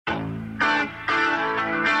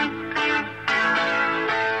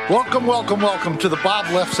Welcome to the Bob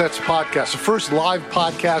Lefsetz podcast, the first live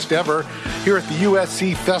podcast ever here at the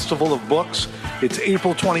USC Festival of Books. It's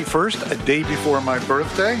April 21st, a day before my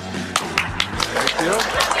birthday. Thank you.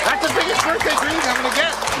 That's the biggest birthday greeting I'm going to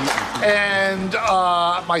get. And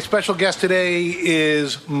my special guest today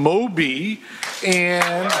is Moby,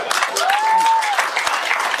 and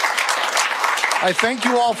I thank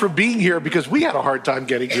you all for being here because we had a hard time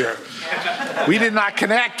getting here. We did not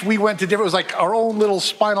connect. We went to different, it was like our own little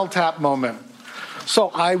Spinal Tap moment. So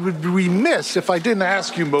I would be remiss if I didn't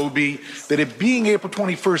ask you, Moby, that it being April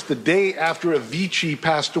 21st, the day after Avicii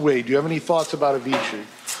passed away, do you have any thoughts about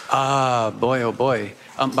Avicii? Boy, oh boy.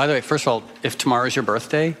 By the way, first of all, if tomorrow's your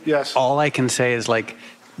birthday, yes, all I can say is like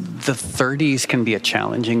the 30s can be a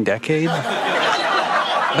challenging decade.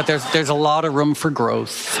 But there's a lot of room for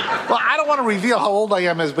growth. Well, I don't want to reveal how old I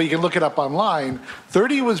am, but you can look it up online.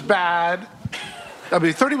 30 was bad. I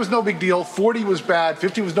mean, 30 was no big deal. 40 was bad.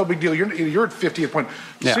 50 was no big deal. You're at 50th point.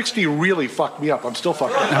 Yeah. 60 really fucked me up. I'm still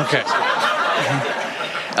fucked up. Okay.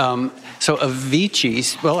 So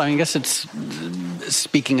Avicii, well, I guess it's,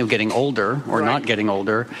 speaking of getting older or not getting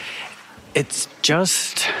older, it's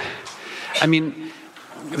just, I mean,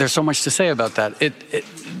 there's so much to say about that.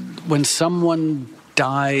 When someone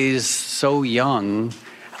dies so young,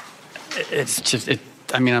 it's just,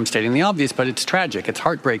 I'm stating the obvious, but it's tragic. It's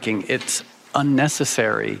heartbreaking. It's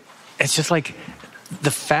unnecessary. It's just like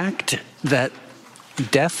the fact that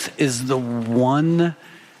death is the one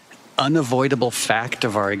unavoidable fact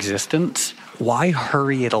of our existence. Why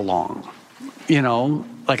hurry it along? You know,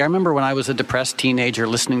 like I remember when I was a depressed teenager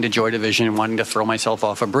listening to Joy Division and wanting to throw myself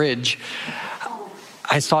off a bridge,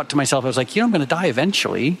 I thought to myself, I was like, I'm going to die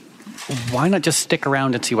eventually. Why not just stick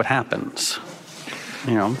around and see what happens?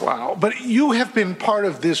 You know? Wow. But you have been part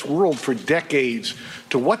of this world for decades.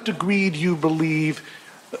 To what degree do you believe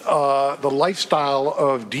the lifestyle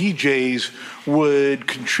of DJs would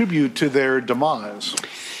contribute to their demise?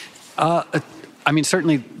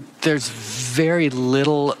 Certainly there's very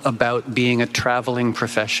little about being a traveling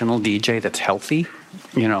professional DJ that's healthy.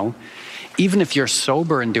 You know, even if you're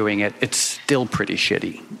sober and doing it, it's still pretty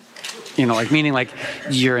shitty. You know, meaning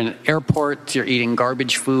you're in airports, you're eating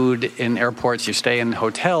garbage food in airports, you stay in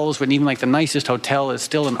hotels, when even the nicest hotel is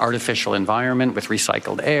still an artificial environment with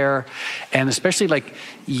recycled air. And especially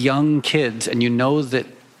young kids, and you know that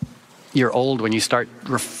you're old when you start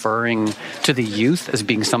referring to the youth as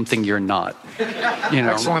being something you're not. You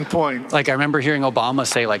know? Excellent point. I remember hearing Obama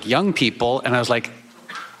say young people, and I was like,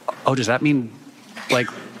 oh, does that mean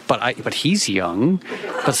but he's young.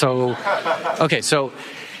 But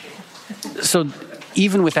so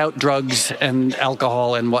even without drugs and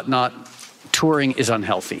alcohol and whatnot, touring is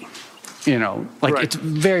unhealthy. You know, right. It's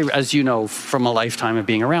very, as you know, from a lifetime of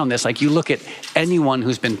being around this, you look at anyone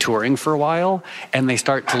who's been touring for a while and they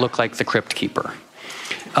start to look like the Crypt Keeper,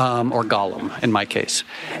 or Gollum in my case.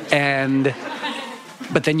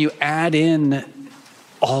 But then you add in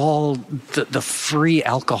all the free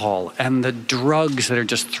alcohol and the drugs that are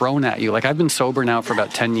just thrown at you. I've been sober now for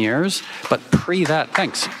about 10 years, but pre that,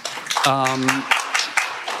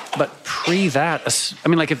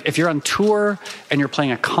 if you're on tour and you're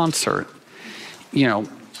playing a concert, you know,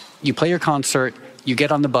 you play your concert, you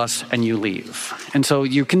get on the bus and you leave. And so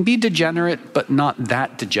you can be degenerate, but not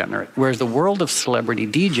that degenerate. Whereas the world of celebrity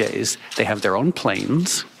DJs, they have their own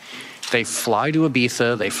planes. They fly to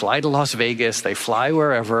Ibiza, they fly to Las Vegas, they fly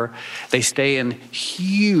wherever. They stay in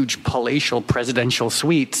huge palatial presidential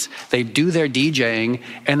suites. They do their DJing,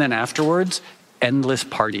 and then afterwards, endless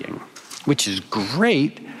partying, which is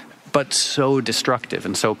great, but so destructive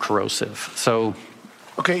and so corrosive. So,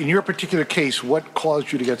 okay, in your particular case, what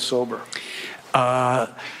caused you to get sober?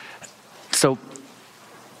 So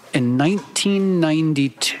in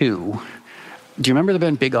 1992, do you remember the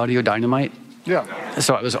band Big Audio Dynamite? Yeah.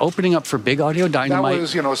 So I was opening up for Big Audio Dynamite. That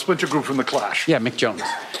was, a splinter group from The Clash. Yeah, Mick Jones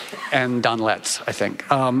and Don Letts, I think.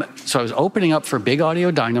 So I was opening up for Big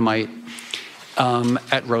Audio Dynamite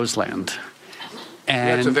at Roseland.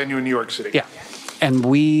 And that's a venue in New York City. Yeah. And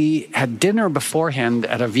we had dinner beforehand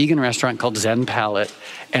at a vegan restaurant called Zen Palette,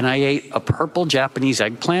 and I ate a purple Japanese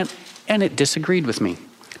eggplant, and it disagreed with me.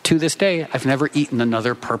 To this day, I've never eaten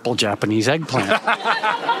another purple Japanese eggplant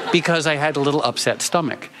because I had a little upset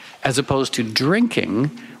stomach, as opposed to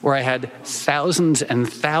drinking, where I had thousands and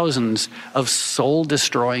thousands of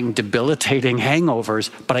soul-destroying, debilitating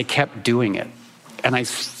hangovers, but I kept doing it. And I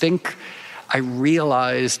think I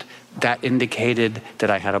realized that indicated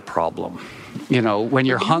that I had a problem. You know, when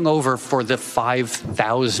you're hungover for the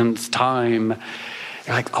 5,000th time,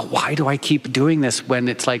 you're like, oh, why do I keep doing this when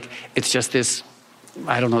it's just this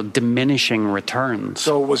I don't know, diminishing returns.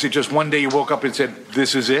 So was it just one day you woke up and said,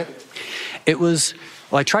 this is it? It was,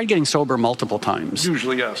 well, I tried getting sober multiple times.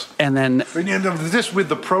 Usually, yes. And then And this with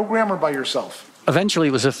the program or by yourself? eventually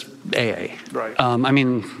it was just AA. Right. I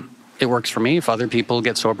mean, it works for me. If other people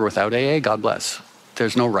get sober without AA, God bless.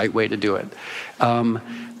 There's no right way to do it.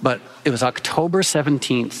 But it was October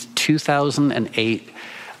 17th, 2008.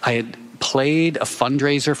 I had played a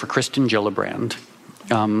fundraiser for Kristen Gillibrand.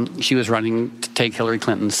 She was running to take Hillary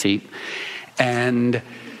Clinton's seat. And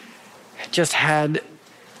just had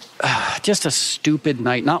just a stupid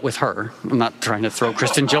night, not with her. I'm not trying to throw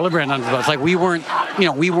Kristen Gillibrand under the bus. Like we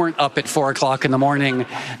weren't up at 4 o'clock in the morning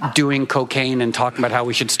doing cocaine and talking about how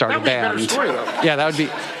we should start a band. That would be a better story, though. Yeah, that would be.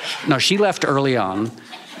 No, she left early on.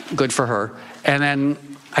 Good for her. And then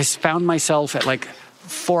I found myself at like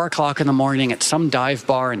 4 o'clock in the morning at some dive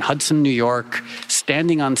bar in Hudson, New York,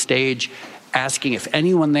 standing on stage, asking if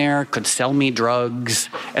anyone there could sell me drugs,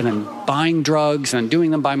 and then buying drugs and then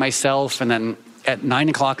doing them by myself, and then at 9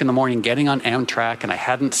 o'clock in the morning getting on Amtrak, and I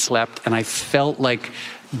hadn't slept, and I felt like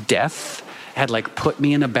death had like put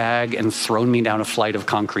me in a bag and thrown me down a flight of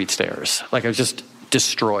concrete stairs. Like I was just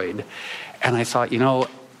destroyed. And I thought,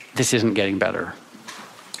 this isn't getting better.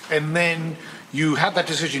 And then you had that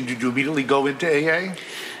decision. Did you immediately go into AA?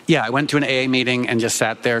 Yeah, I went to an AA meeting and just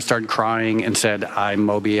sat there, started crying, and said, I'm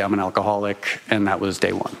Moby, I'm an alcoholic, and that was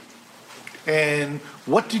day one. And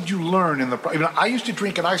what did you learn in I used to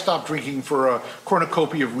drink, and I stopped drinking for a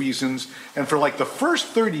cornucopia of reasons. And for like the first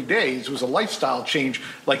 30 days, it was a lifestyle change.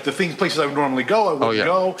 Like the places I would normally go, I wouldn't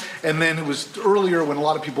go. And then it was earlier when a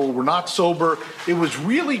lot of people were not sober. It was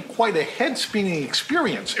really quite a head-spinning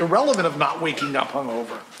experience, irrelevant of not waking up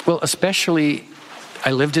hungover. Well, especially,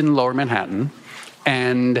 I lived in Lower Manhattan,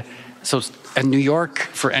 and so in New York,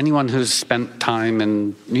 for anyone who's spent time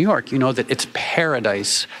in New York, you know that it's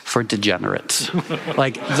paradise for degenerates.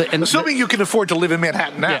 Assuming you can afford to live in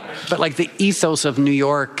Manhattan now. Yeah, but like the ethos of New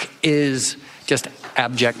York is just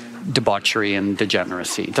abject debauchery and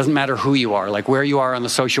degeneracy. It doesn't matter who you are, like where you are on the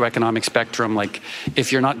socioeconomic spectrum. Like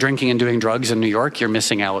if you're not drinking and doing drugs in New York, you're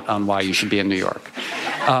missing out on why you should be in New York.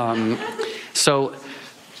 So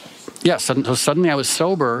suddenly I was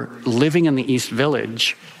sober, living in the East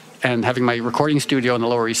Village, and having my recording studio on the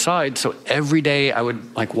Lower East Side. So every day I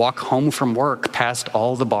would like walk home from work past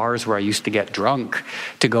all the bars where I used to get drunk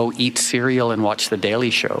to go eat cereal and watch The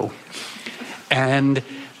Daily Show. And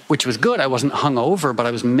which was good. I wasn't hungover, but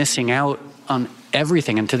I was missing out on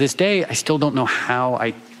everything. And to this day, I still don't know how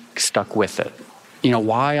I stuck with it.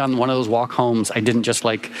 Why on one of those walk homes I didn't just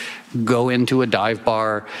like go into a dive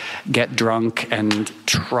bar, get drunk, and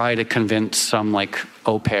try to convince some like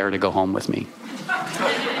au pair to go home with me.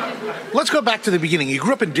 Let's go back to the beginning. You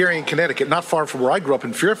grew up in Darien, Connecticut, not far from where I grew up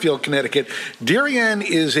in Fairfield, Connecticut. Darien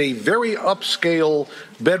is a very upscale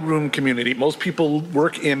bedroom community. Most people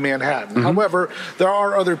work in Manhattan. Mm-hmm. However, there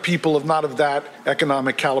are other people not of that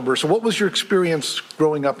economic caliber. So what was your experience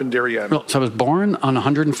growing up in Darien? Well, so I was born on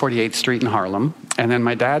 148th Street in Harlem, and then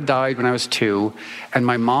my dad died when I was 2, and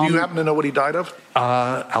my mom... Do you happen to know what he died of?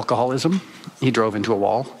 Alcoholism. He drove into a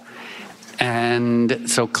wall. And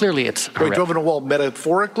so clearly it's... So he drove in a wall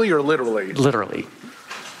metaphorically or literally? Literally.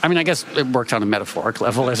 I mean, I guess it worked on a metaphoric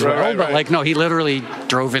level as well. Right. But no, he literally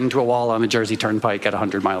drove into a wall on the Jersey Turnpike at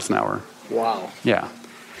 100 miles an hour. Wow. Yeah.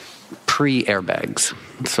 Pre-airbags.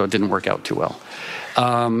 So it didn't work out too well.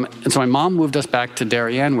 And so my mom moved us back to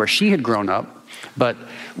Darien where she had grown up. But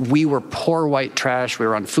we were poor white trash. We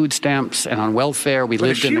were on food stamps and on welfare. But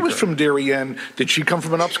if she was from Darien, did she come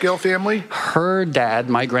from an upscale family? Her dad,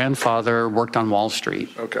 my grandfather, worked on Wall Street.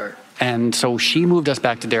 Okay. And so she moved us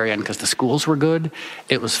back to Darien because the schools were good,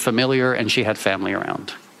 it was familiar, and she had family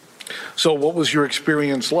around. So what was your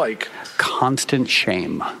experience like? Constant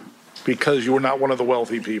shame. Because you were not one of the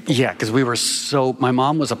wealthy people? Yeah, because my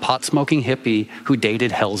mom was a pot-smoking hippie who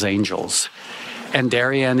dated Hell's Angels. And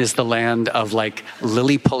Darien is the land of like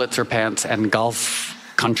Lily Pulitzer pants and golf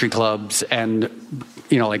country clubs. And,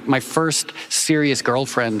 like my first serious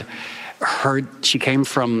girlfriend, she came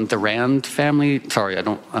from the Rand family. Sorry, I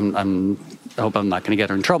hope I'm not going to get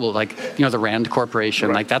her in trouble. Like, the Rand Corporation,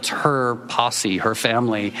 right. Like that's her posse, her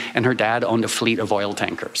family. And her dad owned a fleet of oil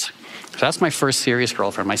tankers. So that's my first serious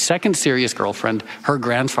girlfriend. My second serious girlfriend, her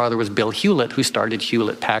grandfather was Bill Hewlett, who started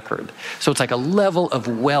Hewlett-Packard. So it's like a level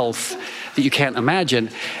of wealth that you can't imagine.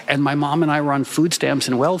 And my mom and I were on food stamps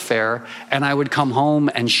and welfare, and I would come home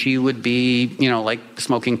and she would be, like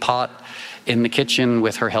smoking pot in the kitchen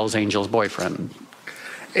with her Hell's Angels boyfriend.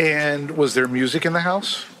 And was there music in the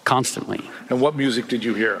house? Constantly. And what music did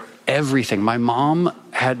you hear? everything. My mom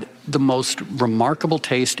had the most remarkable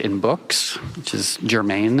taste in books, which is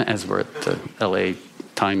germane, as we're at the LA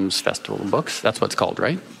Times Festival of Books. That's what it's called,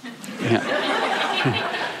 right? Yeah.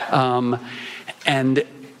 And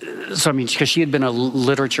so, I mean, because she had been a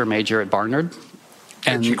literature major at Barnard.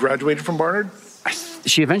 And she graduated from Barnard?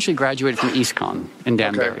 She eventually graduated from EastCon in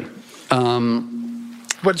Danbury. Okay.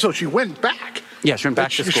 But so she went back. Yeah, she went back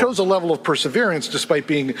to school. It shows a level of perseverance despite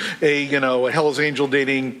being a Hell's Angel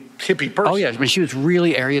dating hippie person. Oh, yeah. I mean, she was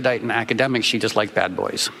really erudite and academic. She just liked bad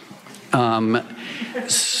boys. But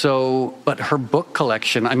her book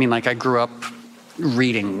collection, I mean, like I grew up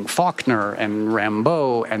reading Faulkner and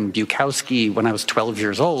Rimbaud and Bukowski when I was 12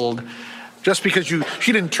 years old. Just because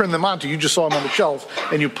she didn't turn them on to you, just saw them on the shelf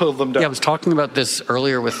and you pulled them down. Yeah, I was talking about this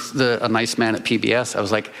earlier with a nice man at PBS. I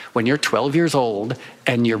was like, when you're 12 years old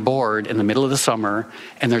and you're bored in the middle of the summer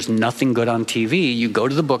and there's nothing good on TV, you go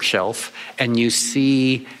to the bookshelf and you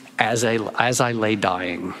see As I Lay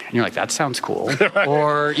Dying. And you're like, that sounds cool. Right.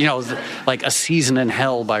 Or, like A Season in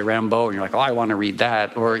Hell by Rimbaud. And you're like, oh, I want to read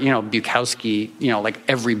that. Or, Bukowski, like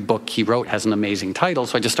every book he wrote has an amazing title.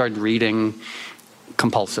 So I just started reading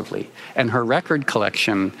compulsively. And her record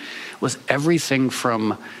collection was everything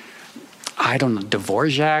from, I don't know,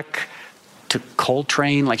 Dvorak to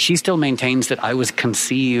Coltrane. Like, she still maintains that I was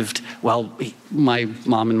conceived while my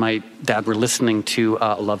mom and my dad were listening to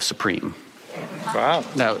Love Supreme. Wow.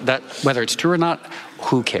 Now, that, whether it's true or not,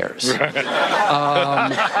 who cares? Right.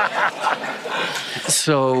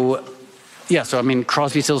 So I mean,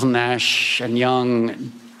 Crosby, Stills and Nash and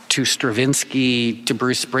Young, to Stravinsky, to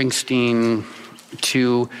Bruce Springsteen,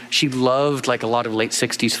 she loved like a lot of late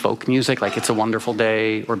 60s folk music, like It's a Wonderful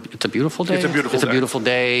Day, or It's a Beautiful Day? It's a Beautiful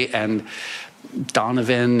Day, and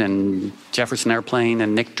Donovan and Jefferson Airplane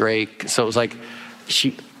and Nick Drake. So it was like,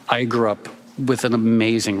 I grew up with an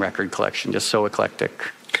amazing record collection, just so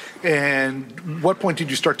eclectic. And what point did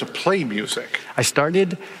you start to play music? I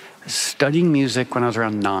started studying music when I was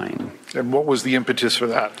around 9. And what was the impetus for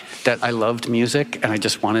that? That I loved music, and I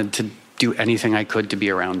just wanted to do anything I could to be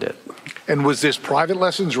around it. And was this private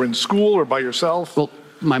lessons or in school or by yourself? Well,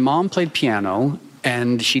 my mom played piano,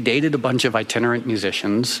 and she dated a bunch of itinerant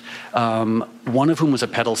musicians, one of whom was a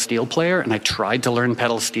pedal steel player, and I tried to learn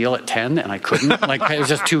pedal steel at 10, and I couldn't. Like, it was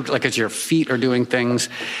just too, like, as your feet are doing things.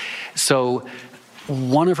 So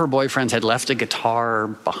one of her boyfriends had left a guitar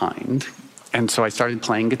behind, and so I started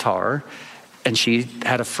playing guitar, and she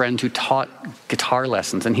had a friend who taught guitar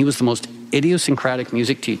lessons, and he was the most idiosyncratic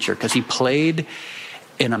music teacher, because he played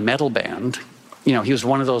in a metal band. He was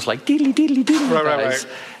one of those, like, diddly guys. Right.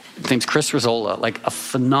 His name's Chris Rizzola, like a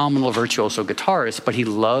phenomenal virtuoso guitarist, but he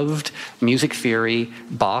loved music theory,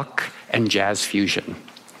 Bach, and jazz fusion.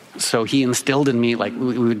 So he instilled in me, like,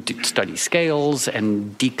 we would study scales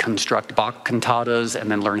and deconstruct Bach cantatas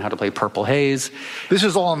and then learn how to play Purple Haze. This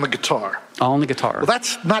is all on the guitar? All on the guitar. Well,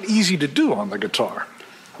 that's not easy to do on the guitar.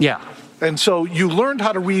 Yeah. And so you learned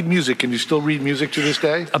how to read music, and you still read music to this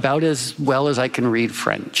day? About as well as I can read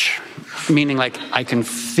French. Meaning, like, I can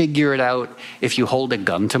figure it out if you hold a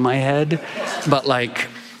gun to my head. But, like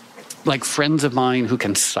friends of mine who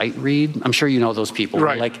can sight read, I'm sure you know those people.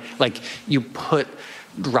 Right. Like you put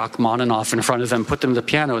Rachmaninoff in front of them, put them to the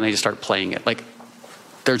piano, and they just start playing it. Like,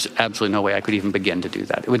 there's absolutely no way I could even begin to do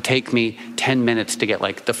that. It would take me 10 minutes to get,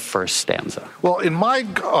 like, the first stanza. Well, in my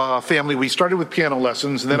family, we started with piano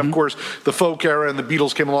lessons, and then, of course, the folk era and the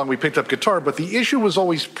Beatles came along, we picked up guitar, but the issue was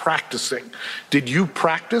always practicing. Did you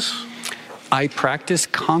practice? I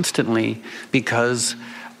practiced constantly because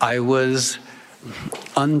I was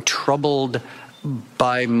untroubled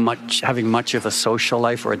by having much of a social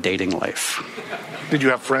life or a dating life. Did you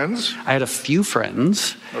have friends? I had a few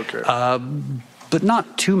friends. Okay. But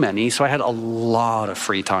not too many, so I had a lot of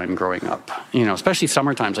free time growing up. Especially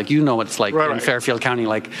summer times. Like, what it's like in Fairfield County.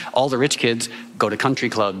 Like, all the rich kids go to country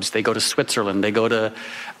clubs. They go to Switzerland. They go to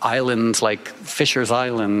islands like Fisher's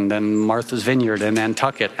Island and Martha's Vineyard and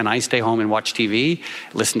Nantucket. And I stay home and watch TV,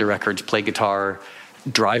 listen to records, play guitar,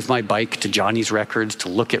 drive my bike to Johnny's Records to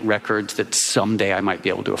look at records that someday I might be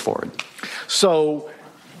able to afford. So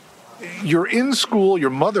you're in school. Your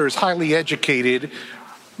mother is highly educated.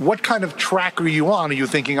 What kind of track are you on? Are you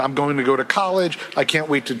thinking, I'm going to go to college, I can't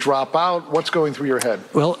wait to drop out? What's going through your head?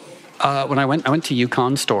 Well, when I went to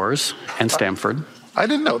UConn Stores and Stanford. I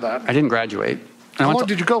didn't know that. I didn't graduate. How long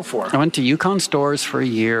did you go for? I went to UConn Stores for a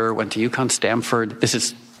year, went to UConn Stanford.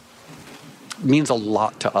 This means a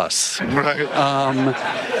lot to us. Right.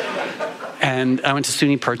 And I went to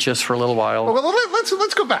SUNY Purchase for a little while. Well,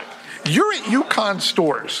 let's go back. You're at UConn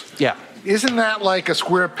Stores. Yeah. Isn't that like a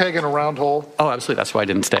square peg in a round hole? Oh, absolutely. That's why I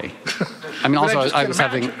didn't stay. I mean, also I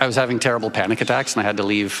I was having terrible panic attacks, and I had to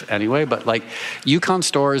leave anyway. But like, Yukon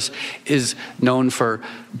Stores is known for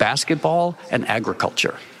basketball and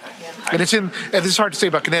agriculture. And and this is hard to say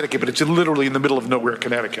about Connecticut, but it's literally in the middle of nowhere,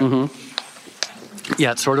 Connecticut.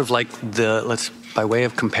 Yeah, it's sort of like by way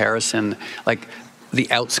of comparison, like the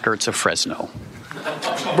outskirts of Fresno.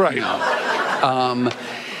 Right.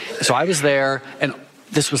 So I was there, and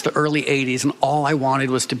this was the early 80s, and all I wanted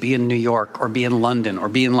was to be in New York or be in London or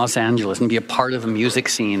be in Los Angeles and be a part of a music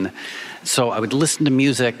scene. So I would listen to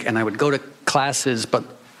music, and I would go to classes, but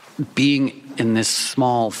being in this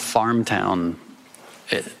small farm town,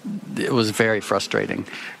 it was very frustrating.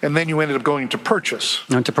 And then you ended up going to Purchase.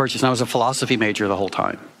 I went to Purchase, and I was a philosophy major the whole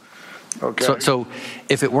time. Okay. So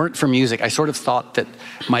if it weren't for music, I sort of thought that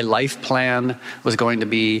my life plan was going to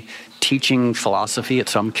be teaching philosophy at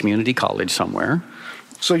some community college somewhere.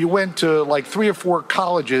 So you went to like 3 or 4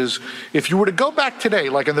 colleges. If you were to go back today,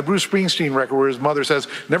 like in the Bruce Springsteen record where his mother says,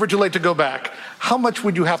 never too late to go back, how much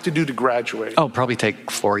would you have to do to graduate? Oh, probably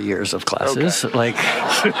take 4 years of classes. Okay. Like,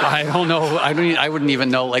 I don't know. I wouldn't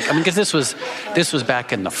even know. Like, I mean, because this was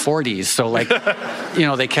back in the 40s. So like,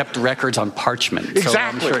 they kept records on parchment.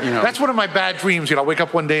 Exactly. So I'm sure, That's one of my bad dreams. I'll wake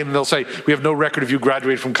up one day and they'll say, we have no record if you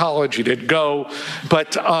graduated from college. You didn't go.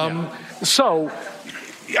 But so...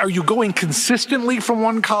 Are you going consistently from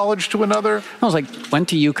one college to another? I was like, went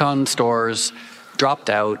to Yukon Stores, dropped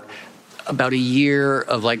out, about a year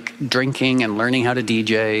of like drinking and learning how to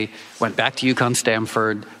DJ, went back to Yukon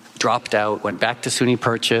Stamford, dropped out, went back to SUNY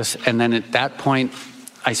Purchase, and then at that point,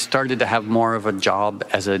 I started to have more of a job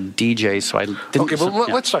as a DJ, so I didn't... Okay, but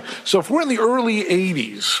let's start. So if we're in the early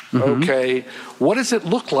 80s, okay, what does it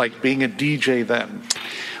look like being a DJ then?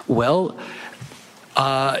 Well...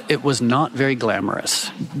 it was not very glamorous.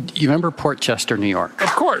 You remember Port Chester, New York?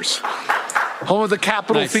 Of course. Home of the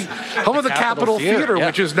Capitol, Capitol Theater,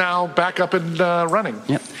 which is now back up and running.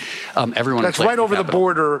 Yep. Everyone. That's right over the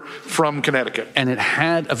border from Connecticut. And it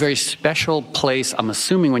had a very special place, I'm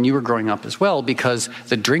assuming, when you were growing up as well, because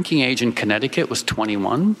the drinking age in Connecticut was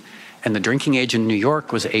 21, and the drinking age in New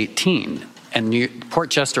York was 18. And Port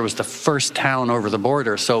Chester was the first town over the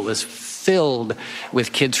border, so it was filled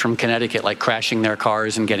with kids from Connecticut, like crashing their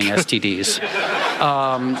cars and getting STDs.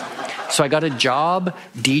 So I got a job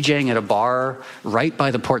DJing at a bar right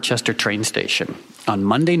by the Port Chester train station on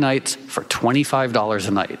Monday nights for $25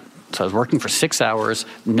 a night. So I was working for 6 hours.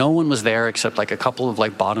 No one was there except like a couple of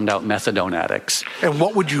like bottomed out methadone addicts. And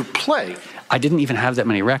what would you play? I didn't even have that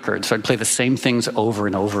many records, so I'd play the same things over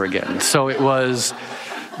and over again. So it was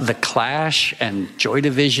The Clash and Joy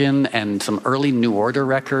Division and some early New Order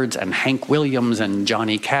records and Hank Williams and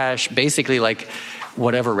Johnny Cash, basically like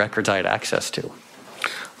whatever records I had access to.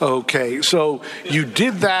 Okay, so you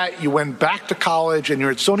did that, you went back to college, and you're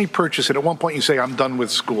at SUNY Purchase, and at one point you say, I'm done with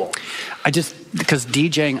school. Because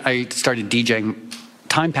DJing, I started DJing,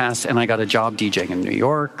 time passed, and I got a job DJing in New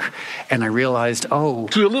York, and I realized, So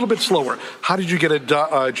a little bit slower. How did you get a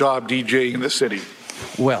job DJing in the city?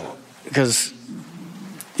 Well, because,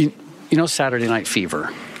 you know Saturday Night Fever?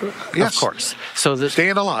 Yes. Of course.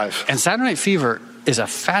 Staying Alive. And Saturday Night Fever is a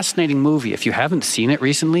fascinating movie. If you haven't seen it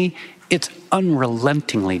recently, it's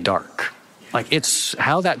unrelentingly dark. Like, it's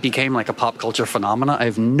how that became like a pop culture phenomena. I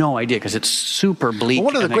have no idea, because it's super bleak.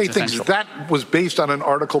 Well, one of the great things is that was based on an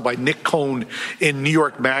article by Nick Cohn in New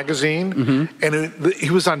York Magazine, and he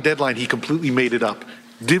was on Deadline. He completely made it up.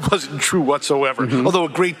 It wasn't true whatsoever, although a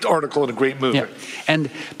great article and a great movie. Yeah.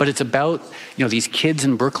 But it's about these kids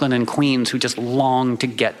in Brooklyn and Queens who just long to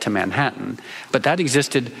get to Manhattan. But that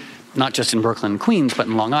existed not just in Brooklyn and Queens, but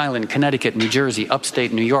in Long Island, Connecticut, New Jersey,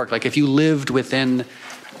 upstate New York. Like, if you lived within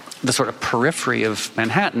the sort of periphery of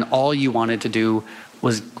Manhattan, all you wanted to do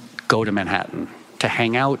was go to Manhattan, to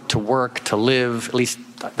hang out, to work, to live. At least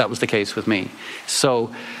that was the case with me.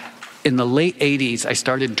 So in the late 80s, I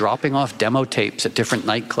started dropping off demo tapes at different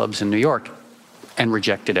nightclubs in New York and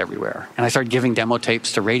rejected everywhere. And I started giving demo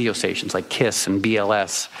tapes to radio stations like KISS and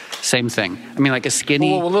BLS. Same thing. I mean, like a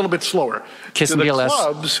skinny... Well, a little bit slower. KISS to and the BLS.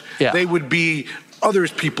 Clubs, they would be other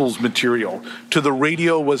people's material. To the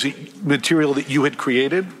radio, was it material that you had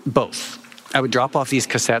created? Both. I would drop off these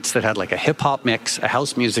cassettes that had like a hip-hop mix, a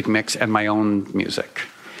house music mix, and my own music.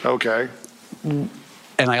 Okay. And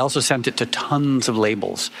I also sent it to tons of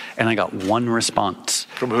labels, and I got one response.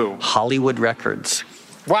 From who? Hollywood Records.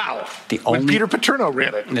 Wow. When Peter Paterno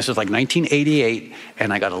ran it. And this was like 1988,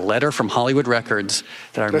 and I got a letter from Hollywood Records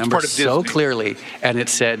that I remember so clearly, and it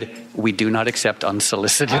said, "We do not accept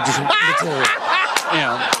unsolicited material."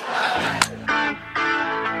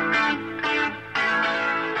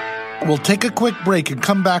 We'll take a quick break and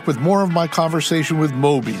come back with more of my conversation with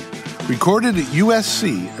Moby. recorded at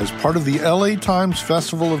USC as part of the LA Times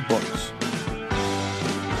Festival of Books.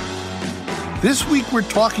 This week we're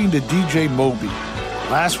talking to DJ Moby.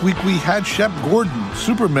 Last week we had Shep Gordon,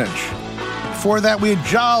 Supermensch. Before that we had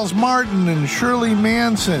Giles Martin and Shirley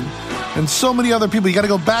Manson and so many other people. You got to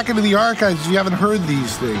go back into the archives if you haven't heard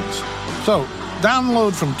these things. So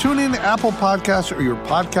download from TuneIn, Apple Podcasts, or your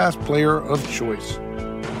podcast player of choice.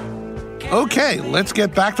 Okay, let's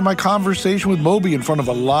get back to my conversation with Moby in front of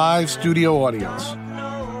a live studio audience.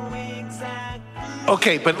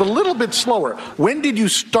 Okay, but a little bit slower. When did you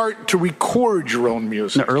start to record your own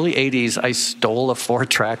music? In the early 80s, I stole a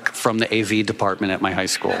 4-track from the AV department at my high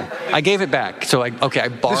school. I gave it back. So I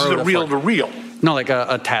borrowed This is a reel-to-reel. No, like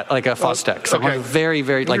a Fostex. Okay. Very,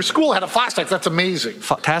 very Your school had a Fostex. That's amazing.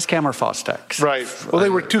 Tascam or Fostex. Right. Well, they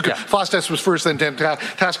were two. Yeah. Fostex was first, then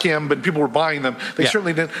Tascam, but people were buying them. They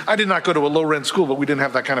certainly didn't. I did not go to a low-rent school, but we didn't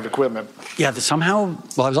have that kind of equipment. Yeah, somehow.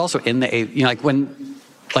 Well, I was also in the AV.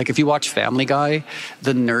 If you watch Family Guy,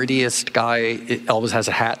 the nerdiest guy always has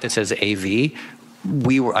a hat that says AV.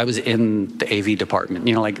 I was in the AV department.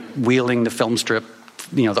 Wheeling the film strip,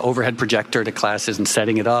 the overhead projector to classes and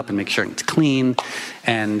setting it up and make sure it's clean,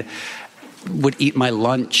 and would eat my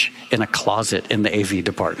lunch in a closet in the AV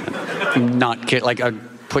department.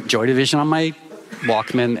 I'd put Joy Division on my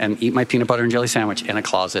Walkman and eat my peanut butter and jelly sandwich in a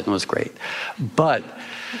closet, and it was great. But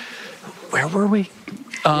where were we?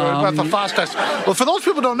 About the Fostex. Well, for those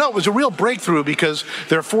people who don't know, it was a real breakthrough because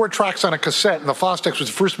there are 4 tracks on a cassette, and the Fostex was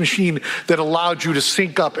the first machine that allowed you to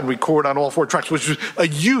sync up and record on all 4 tracks, which was a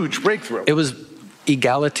huge breakthrough. It was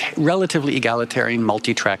relatively egalitarian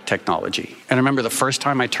multi-track technology. And I remember the first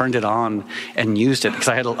time I turned it on and used it, because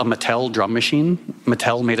I had a Mattel drum machine.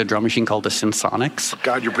 Mattel made a drum machine called the Synsonics.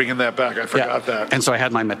 God, you're bringing that back. I forgot that. And so I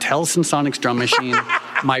had my Mattel Synsonics drum machine,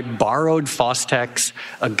 my borrowed Fostex,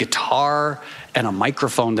 a guitar, and a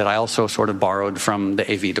microphone that I also sort of borrowed from the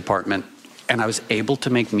AV department. And I was able to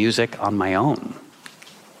make music on my own.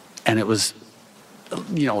 And it was,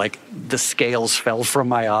 the scales fell from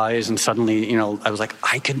my eyes, and suddenly, I was like,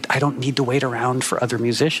 I don't need to wait around for other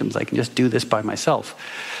musicians. I can just do this by myself.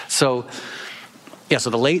 So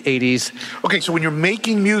the late 80s. Okay, so when you're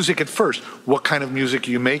making music at first, what kind of music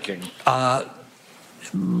are you making? A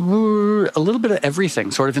little bit of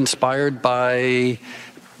everything, sort of inspired by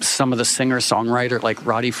some of the singer-songwriter, like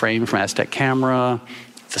Roddy Frame from Aztec Camera,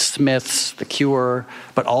 the Smiths, The Cure,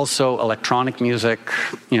 but also electronic music,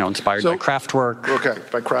 inspired by Kraftwerk. Okay,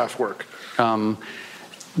 by Kraftwerk.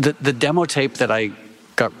 The demo tape that I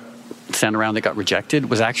got sent around that got rejected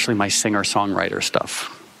was actually my singer-songwriter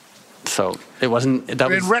stuff. So it wasn't...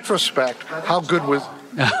 In retrospect, how good was...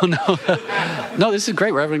 No, this is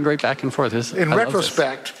great. We're having a great back and forth. In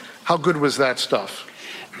retrospect, how good was that stuff?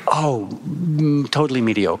 Oh, totally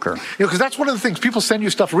mediocre. Because that's one of the things. People send you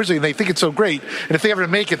stuff originally and they think it's so great. And if they ever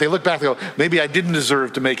make it, they look back and go, maybe I didn't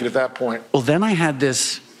deserve to make it at that point. Well, then I had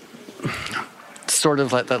this sort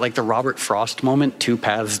of like the Robert Frost moment, 2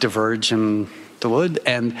 paths diverge in the wood.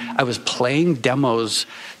 And I was playing demos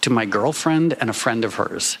to my girlfriend and a friend of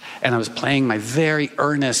hers. And I was playing my very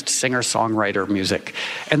earnest singer-songwriter music.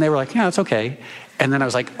 And they were like, yeah, it's okay. And then I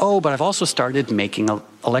was like, oh, but I've also started making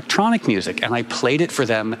electronic music. And I played it for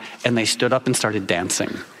them, and they stood up and started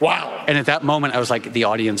dancing. Wow. And at that moment, I was like, the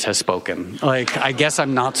audience has spoken. I guess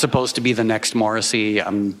I'm not supposed to be the next Morrissey.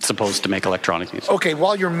 I'm supposed to make electronic music. Okay,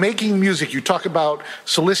 while you're making music, you talk about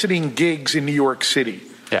soliciting gigs in New York City.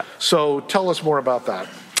 Yeah. So tell us more about that.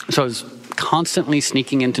 So I was constantly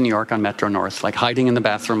sneaking into New York on Metro North, hiding in the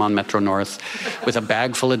bathroom on Metro North with a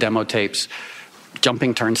bag full of demo tapes,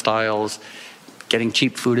 jumping turnstiles, getting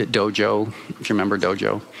cheap food at Dojo, if you remember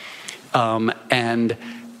Dojo, and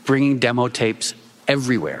bringing demo tapes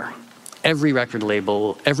everywhere, every record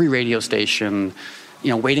label, every radio station,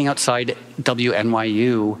 waiting outside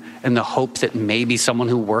WNYU in the hope that maybe someone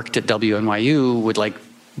who worked at WNYU would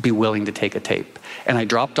be willing to take a tape. And I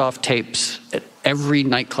dropped off tapes at every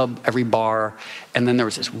nightclub, every bar, and then there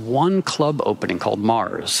was this one club opening called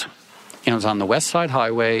Mars. It was on the West Side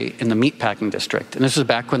Highway in the Meatpacking District. And this was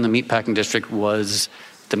back when the Meatpacking District was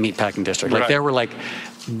the Meatpacking District. Right. There were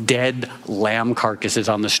dead lamb carcasses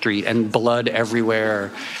on the street and blood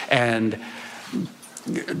everywhere and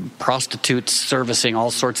prostitutes servicing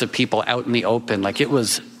all sorts of people out in the open. It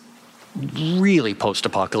was really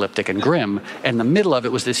post-apocalyptic and grim. And in the middle of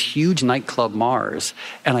it was this huge nightclub, Mars.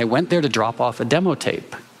 And I went there to drop off a demo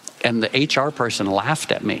tape. And the HR person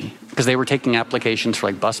laughed at me because they were taking applications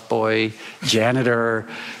for busboy, janitor,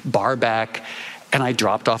 barback, and I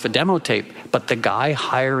dropped off a demo tape. But the guy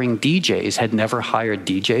hiring DJs had never hired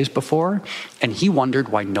DJs before, and he wondered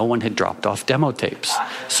why no one had dropped off demo tapes.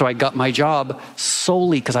 So I got my job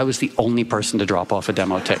solely because I was the only person to drop off a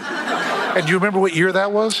demo tape. And do you remember what year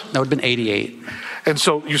that was? That would have been 88. And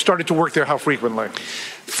so you started to work there how frequently?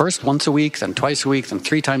 First once a week, then twice a week, then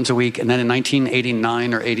 3 times a week. And then in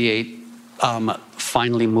 1989 or 88,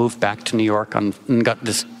 finally moved back to New York and got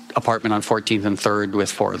this apartment on 14th and 3rd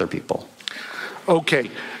with 4 other people. Okay.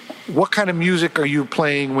 What kind of music are you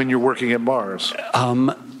playing when you're working at Mars?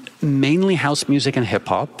 Mainly house music and hip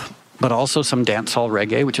hop, but also some dancehall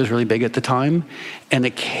reggae, which was really big at the time. And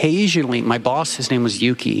occasionally, my boss, his name was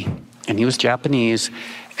Yuki, and he was Japanese,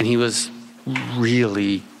 and he was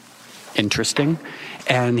really interesting.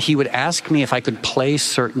 And he would ask me if I could play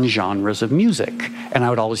certain genres of music, and I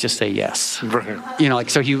would always just say yes. Right. You know, like,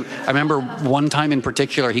 so I remember one time in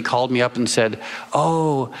particular, he called me up and said,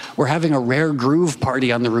 "Oh, we're having a rare groove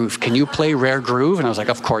party on the roof. Can you play rare groove?" And I was like,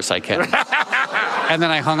 "Of course I can." And then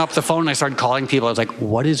I hung up the phone and I started calling people. I was like,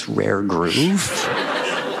 "What is rare groove?"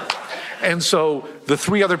 And so the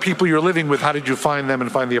 3 other people you're living with, how did you find them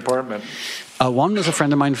and find the apartment? One was a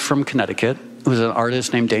friend of mine from Connecticut, who was an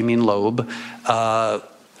artist named Damien Loeb.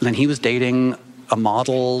 Then he was dating a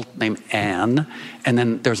model named Anne. And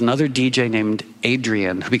then there's another DJ named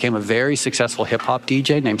Adrian, who became a very successful hip-hop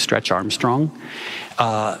DJ named Stretch Armstrong.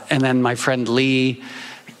 And then my friend Lee,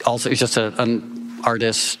 also is just an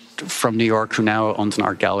artist from New York who now owns an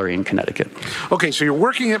art gallery in Connecticut. Okay, so you're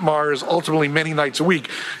working at Mars ultimately many nights a week.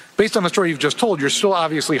 Based on the story you've just told, you're still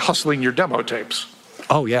obviously hustling your demo tapes.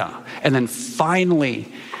 Oh, yeah. And then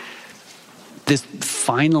finally, the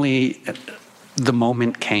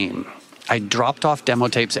moment came. I dropped off demo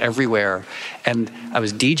tapes everywhere, and I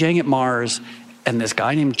was DJing at Mars, and this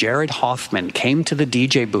guy named Jared Hoffman came to the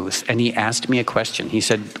DJ booth, and he asked me a question. He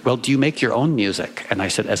said, "Well, do you make your own music?" And I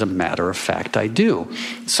said, "As a matter of fact, I do."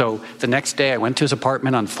 So the next day, I went to his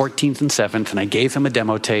apartment on 14th and 7th, and I gave him a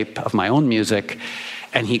demo tape of my own music,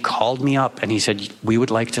 and he called me up, and he said, "We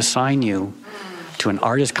would like to sign you to an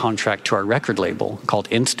artist contract to our record label called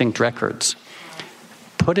Instinct Records."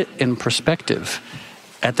 Put it in perspective.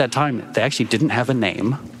 At that time, they actually didn't have a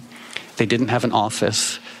name. They didn't have an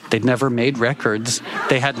office. They'd never made records.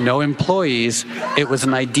 They had no employees. It was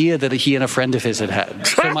an idea that he and a friend of his had had.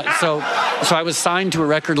 So I was signed to a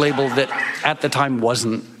record label that at the time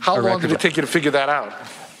wasn't How long did it take you to figure that out?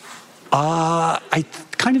 I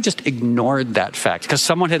kind of just ignored that fact because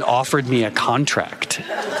someone had offered me a contract.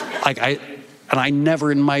 And I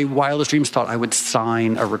never in my wildest dreams thought I would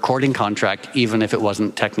sign a recording contract, even if it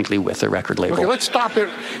wasn't technically with a record label. Okay, let's stop it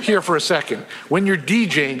here for a second. When you're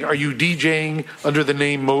DJing, are you DJing under the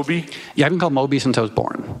name Moby? Yeah, I've been called Moby since I was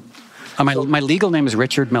born. My legal name is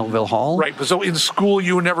Richard Melville Hall. Right, but so in school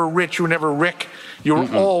you were never Rich, you were never Rick, you were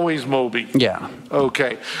always Moby. Yeah.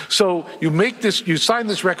 Okay, so you sign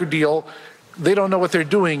this record deal, they don't know what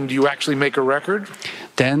they're doing, do you actually make a record?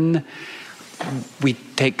 Then we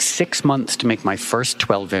take 6 months to make my first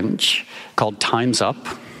 12-inch called Time's Up.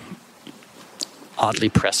 Oddly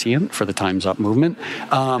prescient for the Time's Up movement,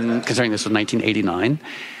 considering this was 1989.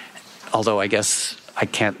 Although I guess I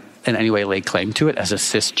can't in any way lay claim to it as a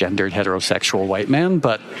cisgendered heterosexual white man,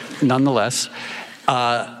 but nonetheless.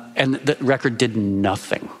 And the record did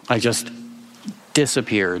nothing. I just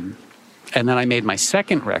disappeared. And then I made my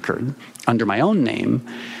second record under my own name,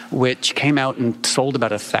 which came out and sold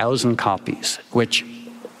about 1,000 copies, which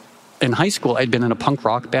in high school, I'd been in a punk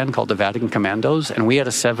rock band called the Vatican Commandos, and we had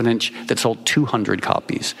a 7-inch that sold 200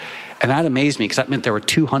 copies. And that amazed me because that meant there were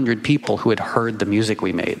 200 people who had heard the music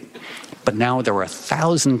we made. But now there were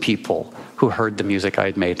 1,000 people who heard the music I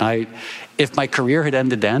had made. And if my career had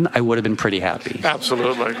ended then, I would have been pretty happy.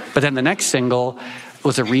 Absolutely. But then the next single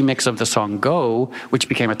was a remix of the song Go, which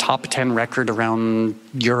became a top 10 record around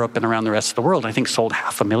Europe and around the rest of the world. I think sold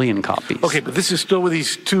 500,000 copies. Okay, but this is still with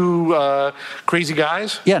these 2 crazy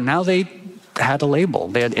guys? Yeah, now they had a label.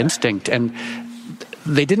 They had Instinct. And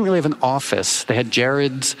they didn't really have an office. They had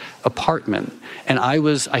Jared's apartment. And I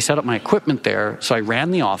set up my equipment there. So I ran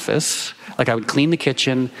the office. Like I would clean the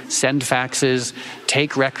kitchen, send faxes,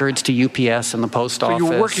 take records to UPS and the post office. So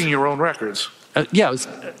you were working your own records? Yeah, I was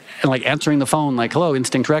like answering the phone, like, "Hello,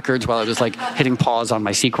 Instinct Records," while I was like hitting pause on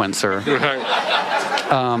my sequencer.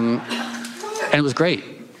 And it was great.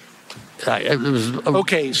 It was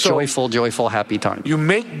a joyful, happy time. You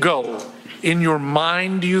make Go. In your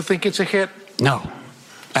mind, do you think it's a hit? No.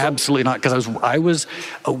 Absolutely not, because I was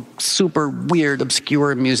a super weird,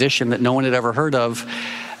 obscure musician that no one had ever heard of,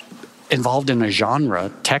 involved in a genre,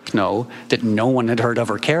 techno, that no one had heard of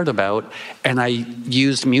or cared about, and I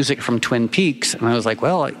used music from Twin Peaks, and I was like,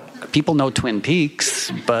 well, people know Twin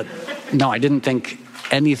Peaks, but no, I didn't think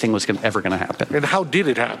anything was ever going to happen. And how did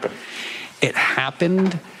it happen? It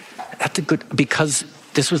happened, because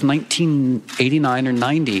this was 1989 or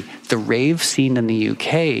 90. The rave scene in the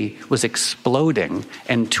UK was exploding,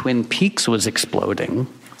 and Twin Peaks was exploding,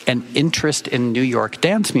 and interest in New York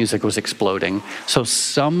dance music was exploding. So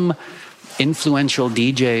some influential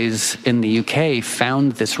DJs in the UK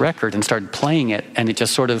found this record and started playing it, and it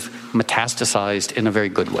just sort of metastasized in a very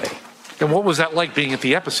good way. And what was that like being at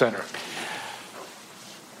the epicenter?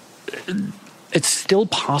 It's still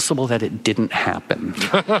possible that it didn't happen.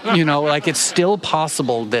 You know, like it's still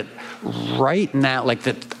possible that right now, like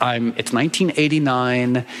that it's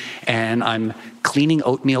 1989 and I'm cleaning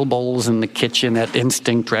oatmeal bowls in the kitchen at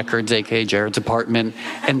Instinct Records, aka Jared's apartment,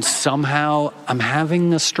 and somehow I'm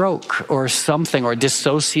having a stroke or something, or a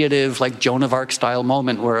dissociative, like Joan of Arc style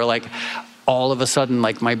moment where like all of a sudden,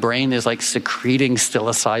 like my brain is like secreting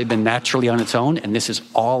psilocybin naturally on its own, and this is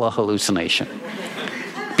all a hallucination.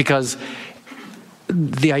 Because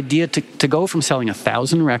the idea to go from selling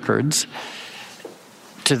 1,000 records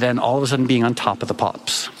to then all of a sudden being on Top of the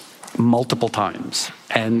Pops multiple times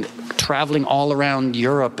and traveling all around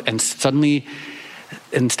Europe, and suddenly,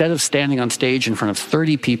 instead of standing on stage in front of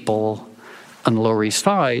 30 people on the Lower East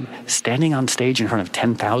Side, standing on stage in front of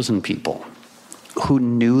 10,000 people who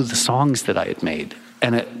knew the songs that I had made.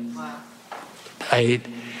 And it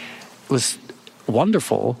was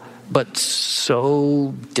wonderful, but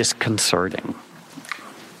so disconcerting.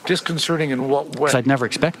 Disconcerting in what way? Because I'd never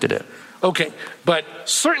expected it. Okay, but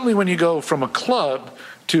certainly when you go from a club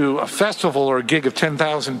to a festival or a gig of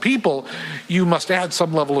 10,000 people, you must add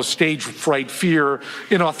some level of stage fright, fear,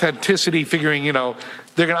 inauthenticity, figuring, I'm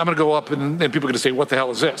going to go up and people are going to say, what the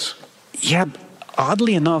hell is this? Yeah,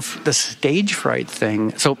 oddly enough, the stage fright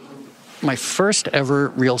thing, so my first ever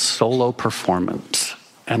real solo performance,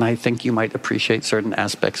 and I think you might appreciate certain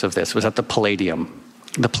aspects of this, was at the Palladium.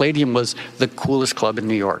 The Palladium was the coolest club in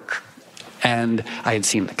New York. And I had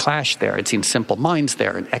seen The Clash there. I'd seen Simple Minds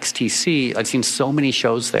there and XTC. I'd seen so many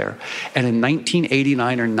shows there. And in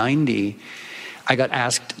 1989 or 90, I got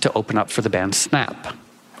asked to open up for the band Snap.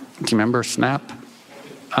 Do you remember Snap?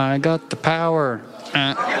 I got the power.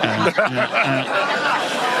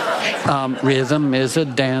 Rhythm is a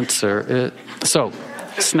dancer. So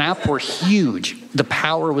Snap were huge. The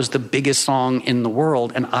Power was the biggest song in the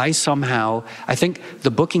world, and I think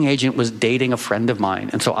the booking agent was dating a friend of mine,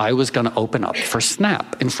 and so I was going to open up for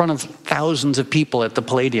Snap in front of thousands of people at the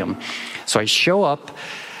Palladium. So I show up,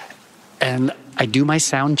 and I do my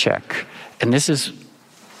sound check, and this is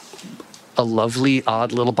a lovely,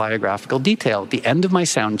 odd little biographical detail. At the end of my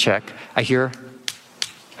sound check, I hear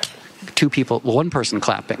one person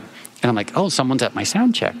clapping. And I'm like, oh, someone's at my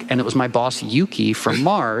sound check. And it was my boss, Yuki, from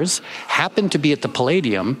Mars, happened to be at the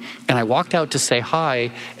Palladium. And I walked out to say hi,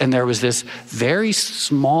 and there was this very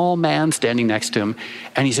small man standing next to him.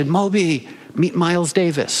 And he said, Moby, meet Miles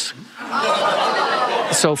Davis.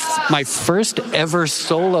 So my first ever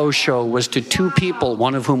solo show was to two people,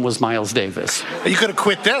 one of whom was Miles Davis. You could have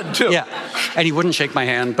quit then, too. Yeah. And he wouldn't shake my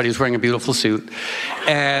hand, but he was wearing a beautiful suit.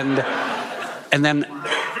 And then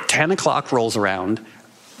 10 o'clock rolls around.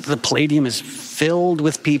 The Palladium is filled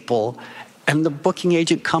with people, and the booking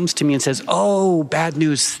agent comes to me and says, oh, bad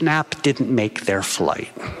news, Snap didn't make their flight,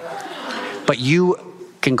 but you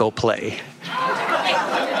can go play.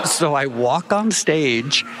 So I walk on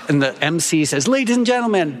stage, and the MC says, ladies and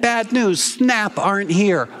gentlemen, bad news, Snap aren't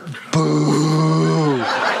here. Boo!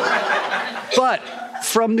 But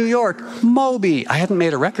from New York, Moby. I hadn't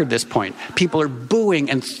made a record at this point. People are booing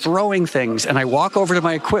and throwing things, and I walk over to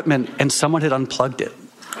my equipment, and someone had unplugged it.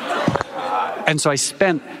 And so I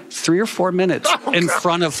spent 3 or 4 minutes in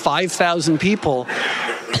front of 5,000 people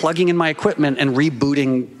plugging in my equipment and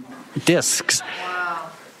rebooting discs.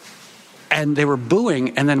 Wow. And they were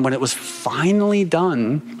booing, and then when it was finally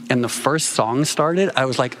done and the first song started, I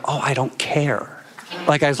was like, oh, I don't care.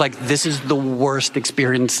 Like, I was like, this is the worst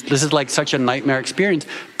experience. This is like such a nightmare experience,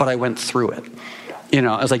 but I went through it.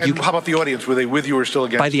 I was like, how about the audience? Were they with you or still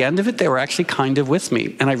against you? By the end of it, they were actually kind of with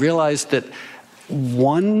me. And I realized that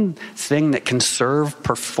one thing that can serve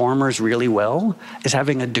performers really well is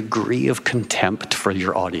having a degree of contempt for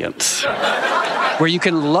your audience. Where you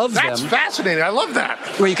can love them. That's fascinating. I love that.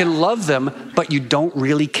 Where you can love them, but you don't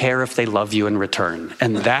really care if they love you in return.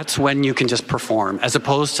 And that's when you can just perform, as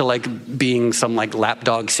opposed to like being some like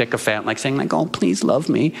lapdog sycophant, like saying like, oh, please love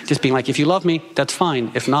me. Just being like, if you love me, that's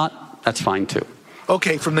fine. If not, that's fine too.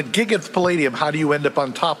 Okay, from the gig at the Palladium, how do you end up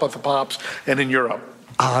on Top of the Pops and in Europe?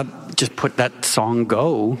 Just put that song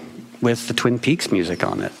Go with the Twin Peaks music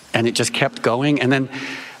on it. And it just kept going. And then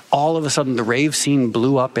all of a sudden the rave scene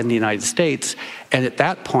blew up in the United States. And at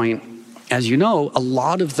that point, as you know, a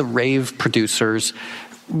lot of the rave producers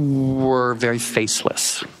were very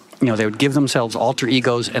faceless. they would give themselves alter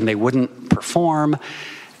egos and they wouldn't perform.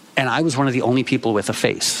 And I was one of the only people with a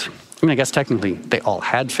face. I mean, I guess technically they all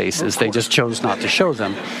had faces. They just chose not to show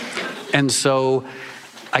them. And so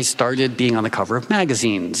I started being on the cover of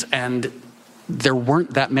magazines. And there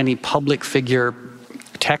weren't that many public figure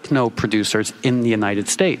techno producers in the United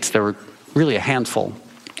States. There were really a handful.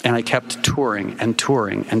 And I kept touring and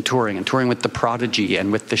touring and touring and touring with The Prodigy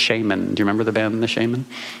and with The Shaman. Do you remember the band The Shaman?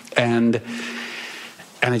 And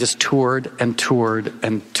I just toured and toured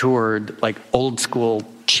and toured, like old school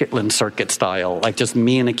Chitlin circuit style, like just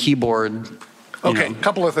me and a keyboard. Okay,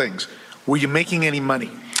 couple of things. Were you making any money?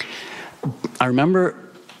 I remember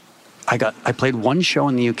I played one show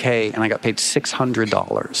in the UK and I got paid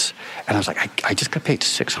 $600. And I was like, I just got paid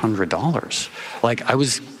 $600. Like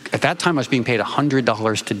at that time I was being paid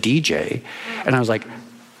 $100 to DJ. And I was like,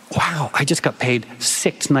 wow, I just got paid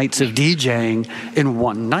 6 nights of DJing in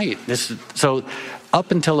one night. So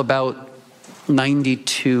up until about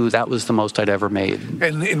 92, that was the most I'd ever made.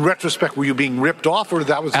 And in retrospect, were you being ripped off, or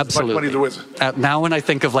that was as much money there was? Now when I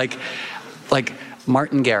think of like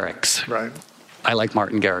Martin Garrix. Right. I like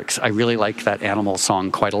Martin Garrix. I really like that Animal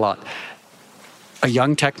song quite a lot. A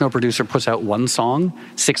young techno producer puts out one song,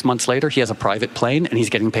 6 months later he has a private plane and he's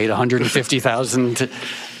getting paid $150,000.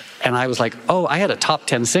 And I was like, oh, I had a top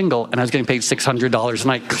 10 single and I was getting paid $600 a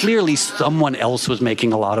night. Clearly someone else was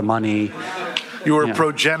making a lot of money. You were a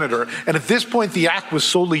progenitor. And at this point, the act was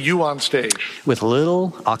solely you on stage. With a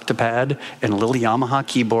little octopad and a little Yamaha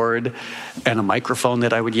keyboard and a microphone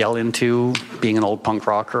that I would yell into, being an old punk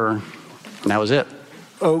rocker. And that was it.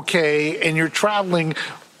 Okay, and you're traveling.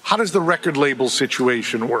 How does the record label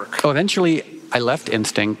situation work? Oh, eventually I left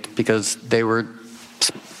Instinct because they,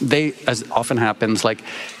 as often happens, like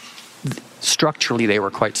structurally they were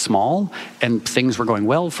quite small and things were going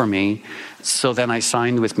well for me. So then I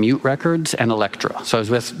signed with Mute Records and Elektra. So I was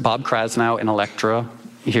with Bob Krasnow and Elektra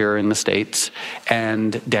here in the States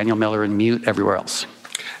and Daniel Miller and Mute everywhere else.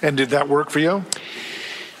 And did that work for you?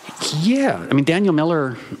 Yeah. I mean, Daniel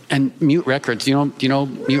Miller and Mute Records, do you know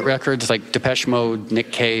Mute Records, like Depeche Mode,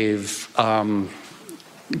 Nick Cave,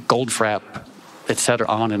 Goldfrapp, etc.,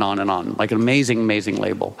 on and on and on. Like an amazing, amazing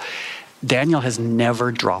label. Daniel has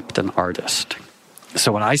never dropped an artist.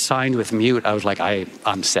 So when I signed with Mute, I was like,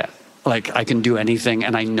 I'm set. Like, I can do anything,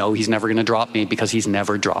 and I know he's never going to drop me because he's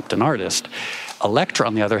never dropped an artist. Elektra,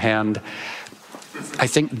 on the other hand, I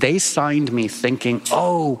think they signed me thinking,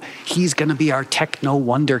 oh, he's going to be our techno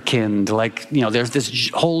wonderkind. Like, there's this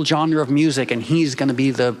whole genre of music, and he's going to be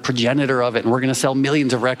the progenitor of it, and we're going to sell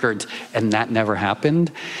millions of records. And that never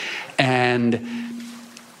happened. And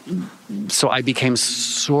so I became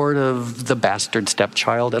sort of the bastard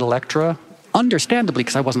stepchild at Elektra, understandably,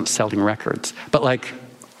 because I wasn't selling records. But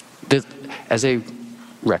as a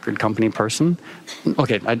record company person,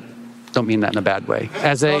 okay, I don't mean that in a bad way.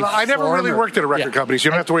 I never really worked at a record company, so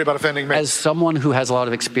you don't have to worry about offending me. As someone who has a lot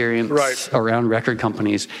of experience around record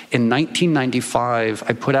companies, in 1995,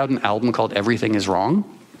 I put out an album called Everything Is Wrong,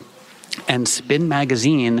 and Spin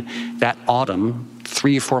Magazine that autumn,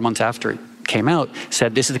 3 or 4 months after it came out,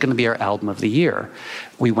 said this is going to be our album of the year.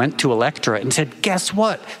 We went to Elektra and said, guess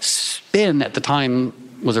what? Spin at the time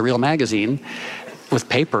was a real magazine with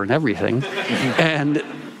paper and everything. And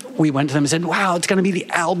we went to them and said, wow, it's going to be the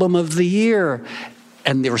album of the year.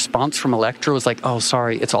 And the response from Elektra was like, oh,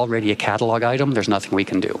 sorry, it's already a catalog item. There's nothing we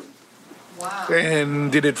can do. Wow. And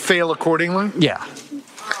did it fail accordingly? Yeah.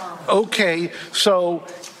 Okay, so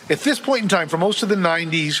at this point in time, for most of the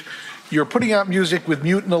 90s, you're putting out music with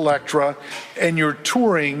Mute and Elektra, and you're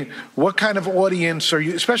touring. What kind of audience are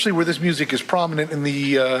you, especially where this music is prominent in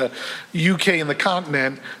the UK and the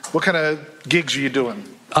continent, what kind of gigs are you doing?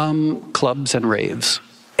 Clubs and raves.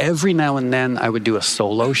 Every now and then I would do a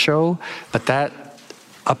solo show, but that,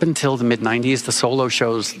 up until the mid-90s, the solo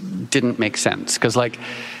shows didn't make sense. Because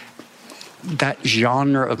that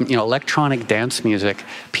genre of electronic dance music,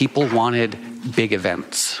 people wanted big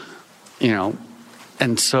events,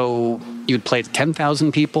 And so you'd play to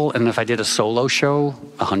 10,000 people, and if I did a solo show,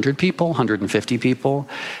 100 people, 150 people.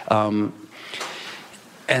 And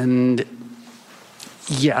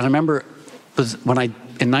I remember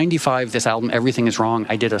in 95, this album, Everything Is Wrong,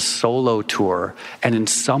 I did a solo tour, and in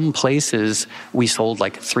some places, we sold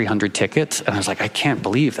like 300 tickets, and I was like, I can't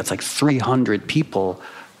believe that's like 300 people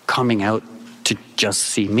coming out to just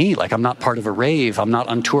see me. Like, I'm not part of a rave, I'm not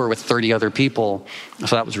on tour with 30 other people,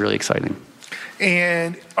 so that was really exciting.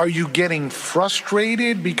 And are you getting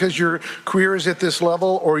frustrated because your career is at this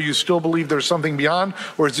level, or you still believe there's something beyond,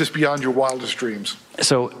 or is this beyond your wildest dreams?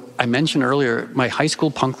 So I mentioned earlier, my high school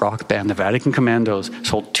punk rock band, the Vatican Commandos,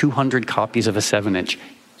 sold 200 copies of a 7-inch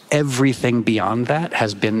everything beyond that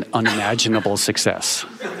has been unimaginable success.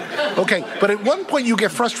 Okay, but at one point you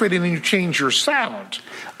get frustrated and you change your sound.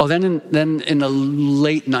 Oh, then in the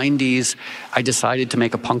late 90s, I decided to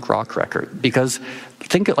make a punk rock record because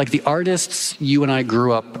think of like the artists you and I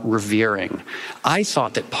grew up revering. I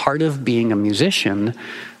thought that part of being a musician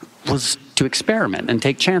was to experiment and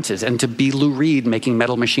take chances, and to be Lou Reed making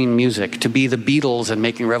Metal Machine music, to be the Beatles and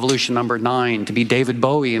making Revolution No. 9, to be David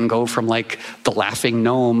Bowie and go from like the Laughing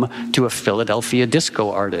Gnome to a Philadelphia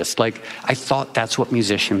disco artist. Like, I thought that's what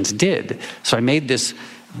musicians did. So I made this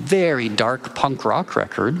very dark punk rock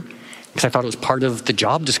record because I thought it was part of the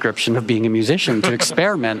job description of being a musician, to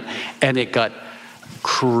experiment, and it got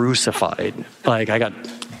crucified. Like,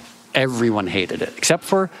 everyone hated it, except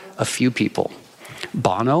for a few people.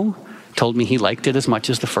 Bono told me he liked it as much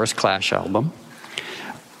as the first Clash album.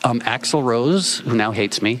 Axl Rose, who now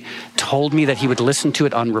hates me, told me that he would listen to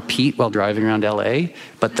it on repeat while driving around LA.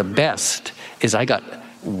 But the best is I got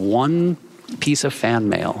one piece of fan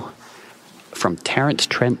mail from Terence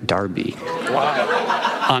Trent D'Arby.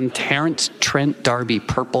 Wow. On Terence Trent D'Arby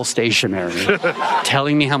purple stationery,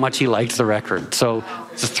 telling me how much he liked the record. So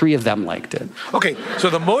the three of them liked it. Okay, so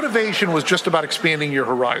the motivation was just about expanding your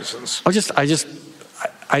horizons.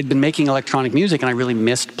 I'd been making electronic music and I really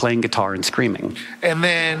missed playing guitar and screaming. And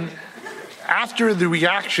then after the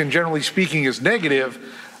reaction, generally speaking, is negative,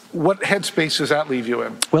 what headspace does that leave you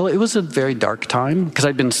in? Well, it was a very dark time because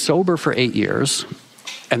I'd been sober for 8 years.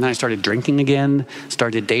 And then I started drinking again,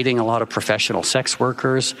 started dating a lot of professional sex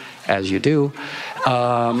workers, as you do.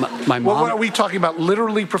 My mom... Well, are we talking about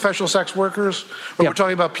literally professional sex workers? Or we're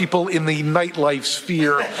talking about people in the nightlife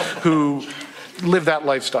sphere who live that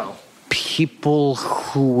lifestyle? People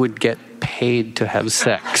who would get paid to have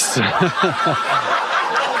sex.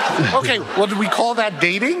 Okay, well, do we call that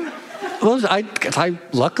dating? Well,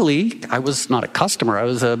 luckily, I was not a customer. I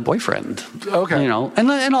was a boyfriend. Okay. You know,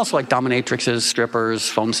 and also like dominatrixes, strippers,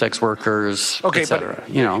 phone sex workers, okay, etc.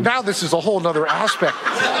 But you know, now this is a whole other aspect.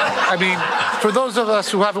 I mean, for those of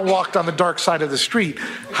us who haven't walked on the dark side of the street,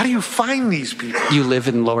 how do you find these people? You live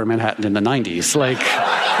in Lower Manhattan in the 90s. Like,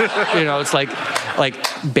 you know, it's like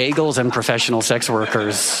bagels and professional sex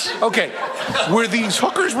workers. Okay. Were these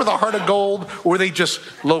hookers with a heart of gold, or were they just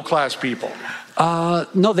low-class people?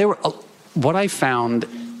 No, they were... What I found,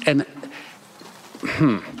 and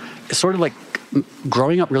it's sort of like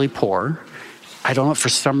growing up really poor, I don't know, for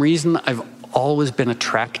some reason, I've always been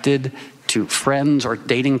attracted to friends or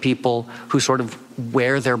dating people who sort of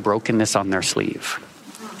wear their brokenness on their sleeve,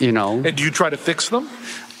 you know? And do you try to fix them?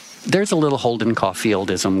 There's a little Holden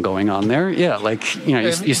Caulfieldism going on there. Yeah, like, you know,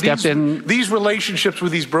 you step in... These relationships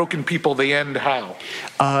with these broken people, they end how?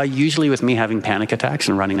 Usually with me having panic attacks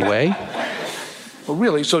and running away. Well,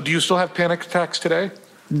 really? So do you still have panic attacks today?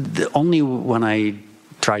 Only when I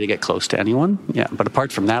try to get close to anyone. Yeah, but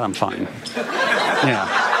apart from that, I'm fine. Yeah.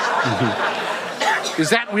 Mm-hmm.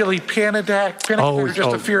 Is that really panic attack or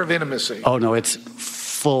just a fear of intimacy? Oh, no, it's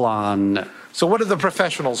full on. So what do the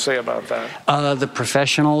professionals say about that? The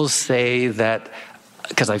professionals say that,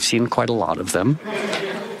 because I've seen quite a lot of them,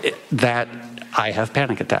 that I have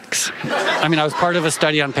panic attacks. I mean, I was part of a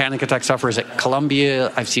study on panic attack sufferers at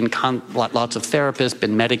Columbia. I've seen lots of therapists,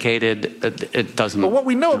 been medicated. It doesn't... But what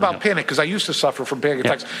we know about panic, because I used to suffer from panic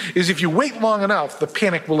attacks, is if you wait long enough, the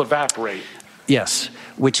panic will evaporate. Yes,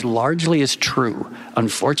 which largely is true.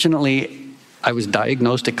 Unfortunately, I was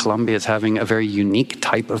diagnosed at Columbia as having a very unique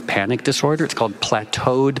type of panic disorder. It's called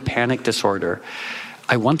plateaued panic disorder.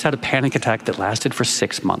 I once had a panic attack that lasted for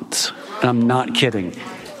 6 months. And I'm not kidding.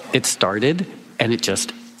 It started... And it just,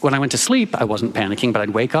 when I went to sleep, I wasn't panicking, but I'd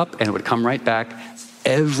wake up and it would come right back.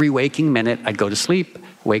 Every waking minute, I'd go to sleep,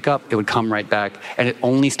 wake up, it would come right back. And it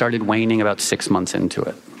only started waning about 6 months into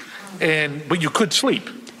it. But you could sleep?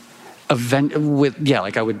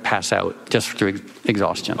 Like I would pass out just through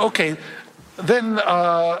exhaustion. Okay, then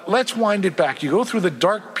let's wind it back. You go through the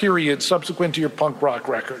dark period subsequent to your punk rock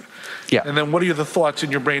record. Yeah. And then what are the thoughts in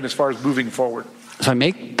your brain as far as moving forward? So I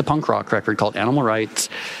make the punk rock record called Animal Rights.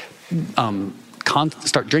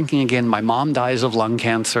 Start drinking again. My mom dies of lung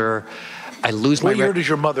cancer. I lose my... What year does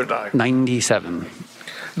your mother die? 97.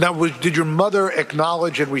 Now, did your mother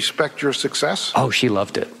acknowledge and respect your success? Oh, she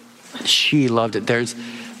loved it. She loved it. There's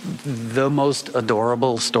the most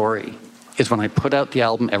adorable story is when I put out the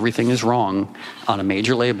album Everything Is Wrong on a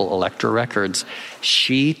major label, Elektra Records.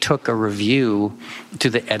 She took a review to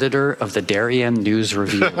the editor of the Darien News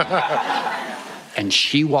Review. And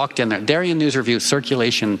she walked in there. Darien News Review,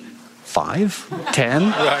 circulation 5, 10.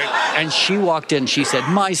 Right. And she walked in, she said,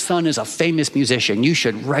 "My son is a famous musician. You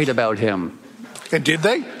should write about him." And did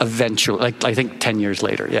they? Eventually, like I think 10 years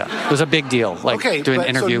later, yeah. It was a big deal, like doing an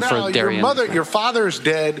interview so now for Darien. Your father's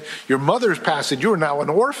dead, your mother's passed, you're now an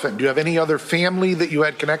orphan. Do you have any other family that you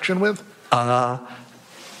had connection with?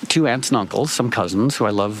 2 aunts and uncles, some cousins who I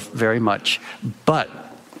love very much, but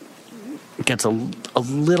it gets a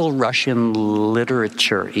little Russian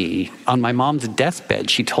literature-y. On my mom's deathbed,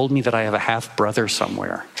 she told me that I have a half-brother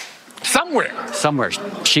somewhere. Somewhere.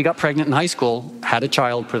 She got pregnant in high school, had a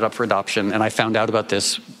child, put it up for adoption, and I found out about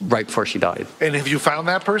this right before she died. And have you found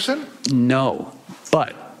that person? No.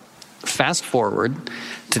 But fast forward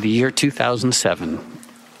to the year 2007.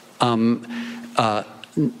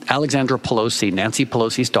 Alexandra Pelosi, Nancy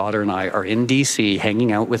Pelosi's daughter, and I are in D.C.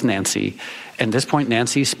 hanging out with Nancy. And at this point,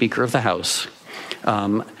 Nancy's Speaker of the House.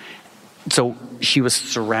 So she was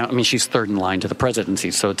surrounded. I mean, she's third in line to the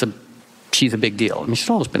presidency, so she's a big deal. I mean, she's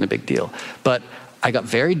always been a big deal. But I got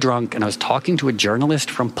very drunk, and I was talking to a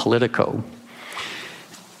journalist from Politico.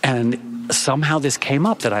 And somehow this came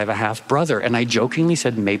up that I have a half-brother, and I jokingly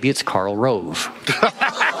said, maybe it's Karl Rove.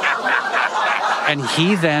 And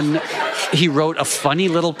he wrote a funny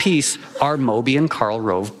little piece, Are Moby and Karl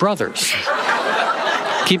Rove brothers?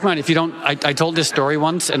 Keep in mind, if you don't, I told this story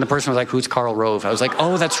once, and the person was like, who's Karl Rove? I was like,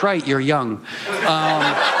 oh, that's right, you're young.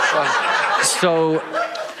 So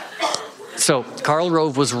Karl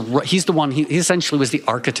Rove he essentially was the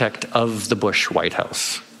architect of the Bush White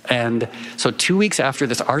House. And so 2 weeks after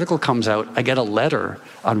this article comes out, I get a letter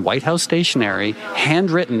on White House stationery,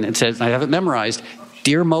 handwritten. It says, I have it memorized,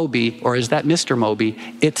 Dear Moby, or is that Mr. Moby?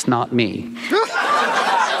 It's not me.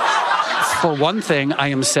 For one thing, I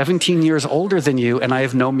am 17 years older than you, and I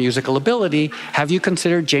have no musical ability. Have you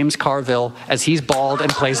considered James Carville, as he's bald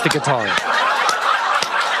and plays the guitar?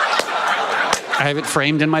 I have it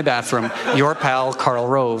framed in my bathroom. Your pal, Karl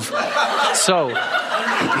Rove. So,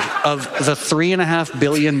 of the 3.5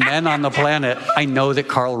 billion men on the planet, I know that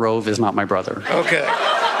Karl Rove is not my brother. Okay.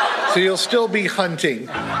 So you'll still be hunting.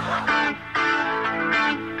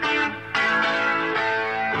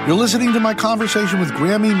 You're listening to my conversation with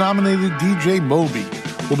Grammy-nominated DJ Moby.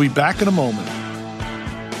 We'll be back in a moment.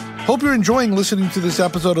 Hope you're enjoying listening to this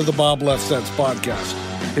episode of the Bob Left Sets podcast.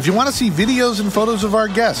 If you want to see videos and photos of our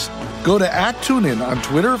guests, go to @TuneIn on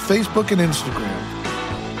Twitter, Facebook, and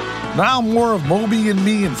Instagram. Now more of Moby and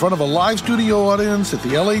me in front of a live studio audience at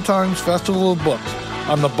the LA Times Festival of Books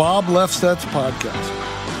on the Bob Left Sets podcast.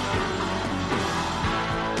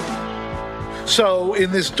 So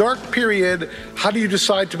in this dark period, how do you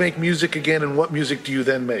decide to make music again, and what music do you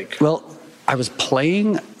then make? Well, I was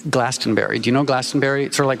playing Glastonbury. Do you know Glastonbury?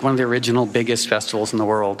 It's sort of like one of the original biggest festivals in the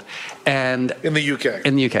world. And in the UK.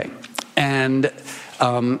 In the UK. And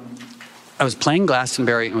I was playing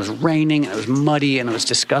Glastonbury, and it was raining, and it was muddy, and it was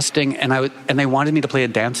disgusting, and they wanted me to play a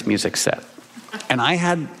dance music set. And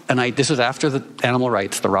this was after the Animal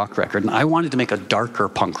Rights, the rock record, and I wanted to make a darker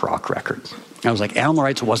punk rock record. I was like, Animal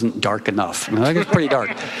Rights wasn't dark enough. I mean, like, it was pretty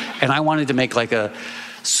dark. And I wanted to make like a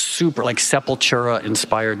super, like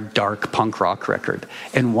Sepultura-inspired dark punk rock record.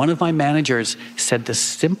 And one of my managers said the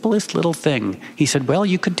simplest little thing. He said, well,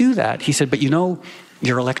 you could do that. He said, but you know,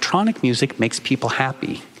 your electronic music makes people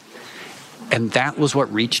happy. And that was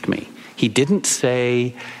what reached me. He didn't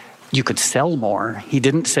say you could sell more. He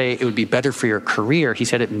didn't say it would be better for your career. He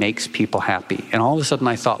said it makes people happy. And all of a sudden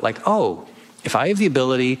I thought like, oh, if I have the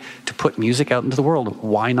ability to put music out into the world,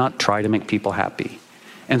 why not try to make people happy?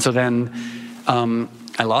 And so then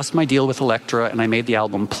I lost my deal with Elektra, and I made the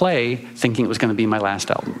album Play, thinking it was going to be my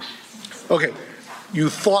last album. Okay.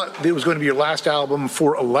 You thought it was going to be your last album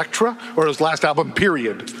for Elektra, or it was last album,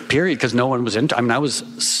 period? Period, because no one was into it. I mean, I was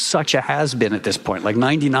such a has-been at this point. Like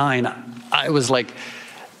 99, I was like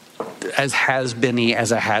as has-been-y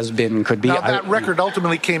as a has-been could be. Now, that record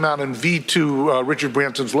ultimately came out in V2, Richard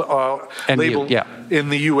Branson's label in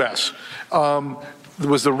the U.S.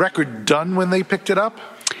 Was the record done when they picked it up?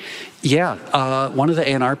 Yeah. One of the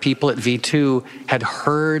A&R people at V2 had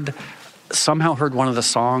somehow heard one of the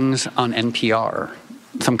songs on NPR,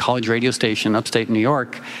 some college radio station upstate New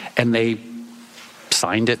York, and they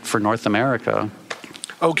signed it for North America.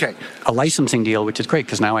 Okay. A licensing deal, which is great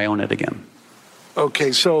because now I own it again.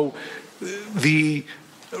 Okay, so the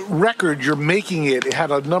record, you're making it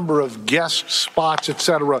had a number of guest spots,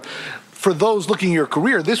 etc. For those looking at your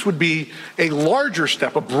career, this would be a larger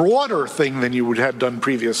step, a broader thing than you would have done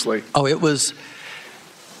previously. Oh, it was,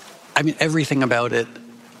 I mean, everything about it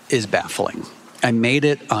is baffling. I made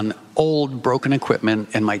it on old, broken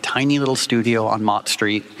equipment in my tiny little studio on Mott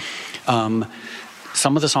Street. Some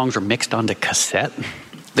of the songs were mixed onto cassette.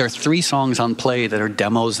 There are 3 songs on Play that are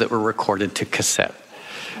demos that were recorded to cassette.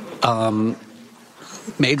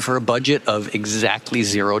 Made for a budget of exactly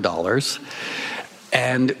 $0.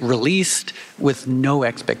 and released with no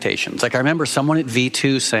expectations. Like I remember someone at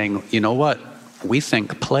V2 saying, you know what, we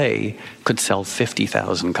think Play could sell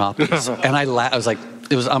 50,000 copies. And I was like,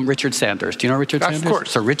 it was Richard Sanders. Do you know Richard Sanders? Of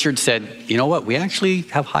course. So Richard said, you know what, we actually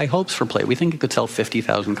have high hopes for Play. We think it could sell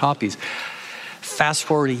 50,000 copies. Fast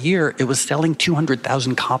forward a year, it was selling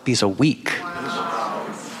 200,000 copies a week.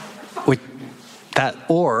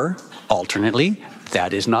 Or alternately,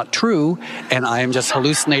 that is not true, and I am just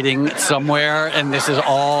hallucinating somewhere, and this is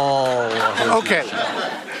all... Okay,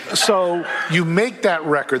 so you make that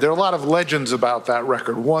record. There are a lot of legends about that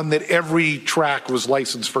record. One, that every track was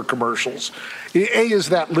licensed for commercials. Is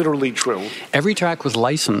that literally true? Every track was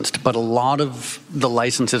licensed, but a lot of the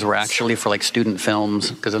licenses were actually for like student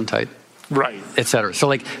films, Gesundheit, right, etc. So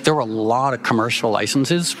like there were a lot of commercial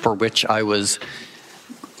licenses for which I was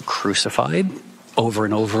crucified over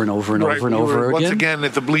and over and over and over and over again. Once again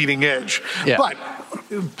at the bleeding edge. Yeah. But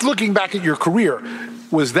looking back at your career,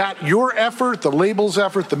 was that your effort, the label's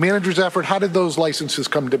effort, the manager's effort? How did those licenses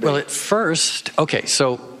come to be? Well, at first, okay,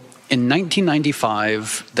 so in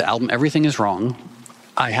 1995, the album Everything Is Wrong,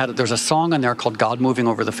 there's a song on there called God Moving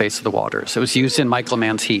Over the Face of the Waters. It was used in Michael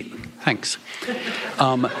Mann's Heat. Thanks.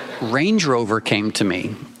 Range Rover came to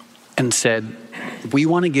me and said, we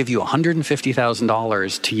want to give you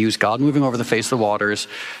 $150,000 to use God Moving Over the Face of the Waters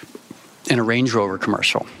in a Range Rover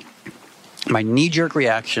commercial. My knee-jerk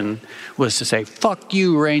reaction was to say, fuck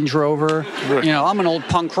you, Range Rover. Right. You know, I'm an old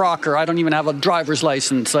punk rocker. I don't even have a driver's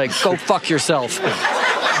license. Like, go fuck yourself.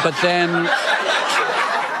 But then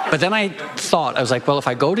I thought, I was like, well, if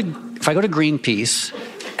I go to Greenpeace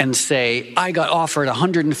and say, I got offered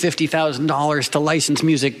 $150,000 to license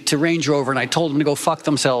music to Range Rover and I told them to go fuck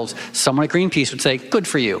themselves, someone at Greenpeace would say, good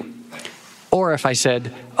for you. Or if I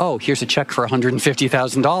said, oh, here's a check for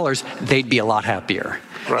 $150,000, they'd be a lot happier.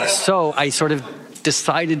 Right. So I sort of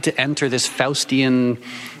decided to enter this Faustian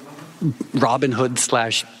Robin Hood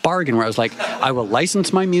 / bargain where I was like, I will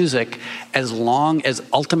license my music as long as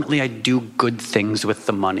ultimately I do good things with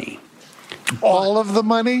the money. All of the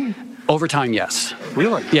money? Over time, yes.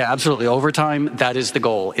 Really? Yeah, absolutely. Over time, that is the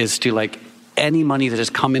goal, is to like any money that has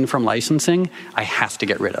come in from licensing, I have to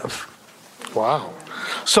get rid of. Wow.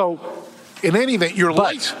 So in any event, your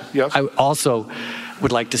life. Yes. I also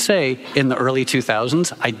would like to say in the early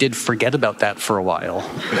 2000s, I did forget about that for a while.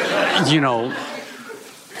 You know,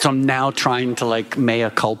 so I'm now trying to like mea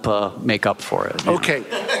culpa make up for it. Okay,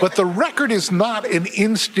 but the record is not an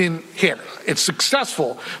instant hit. It's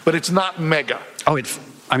successful, but it's not mega. Oh, it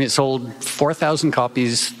sold 4,000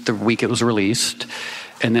 copies the week it was released,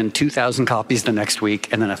 and then 2,000 copies the next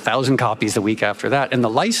week, and then 1,000 copies the week after that. And the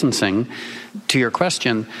licensing, to your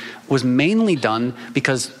question, was mainly done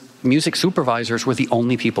because music supervisors were the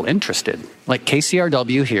only people interested. Like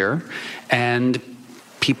KCRW here, and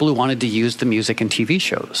people who wanted to use the music in TV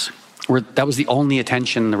shows. That was the only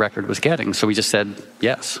attention the record was getting, so we just said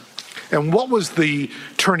yes. And what was the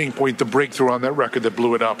turning point, the breakthrough on that record that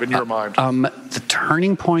blew it up in your mind? The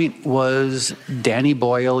turning point was Danny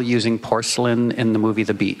Boyle using porcelain in the movie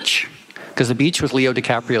The Beach. Because The Beach was Leo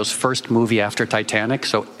DiCaprio's first movie after Titanic,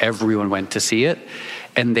 so everyone went to see it.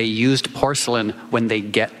 And they used porcelain when they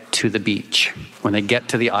get to the beach, when they get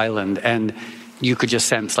to the island. And you could just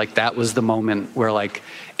sense like that was the moment where like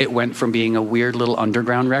it went from being a weird little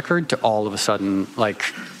underground record to all of a sudden like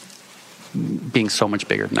being so much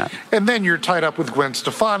bigger than that. And then you're tied up with Gwen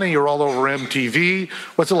Stefani, you're all over MTV.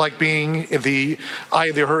 What's it like being in the eye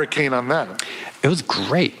of the hurricane on that? It was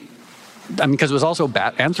great. I mean, because it was also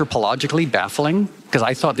anthropologically baffling, because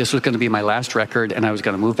I thought this was going to be my last record and I was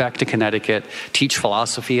going to move back to Connecticut, teach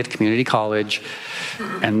philosophy at community college,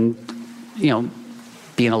 and, you know,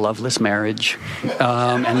 be in a loveless marriage.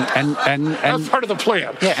 And that's part of the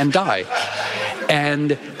plan. Yeah, and die.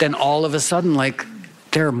 And then all of a sudden, like,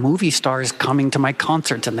 there are movie stars coming to my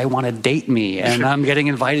concerts and they want to date me, and I'm getting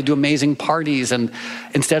invited to amazing parties, and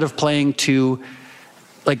instead of playing to,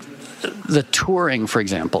 like, the touring, for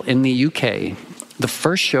example, in the UK, the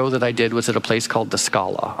first show that I did was at a place called the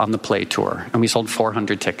Scala on the Play Tour, and we sold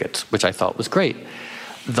 400 tickets, which I thought was great.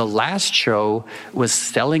 The last show was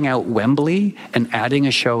selling out Wembley and adding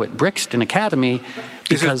a show at Brixton Academy.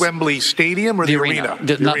 Is it Wembley Stadium or the arena?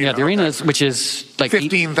 The arena, is, which is like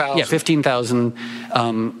 15,000. Yeah, 15,000.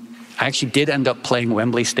 I actually did end up playing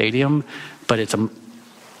Wembley Stadium, but it's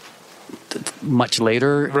much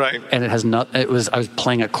later, right? And it has not. I was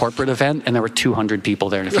playing a corporate event, and there were 200 people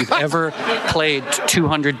there. And if you've ever played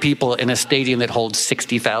 200 people in a stadium that holds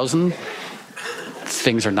 60,000,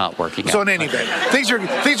 things are not working out. So in any event, things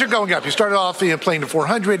are going up. You started off playing to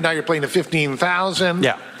 400, now you're playing to 15,000.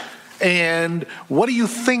 Yeah. And what are you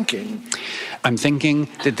thinking? I'm thinking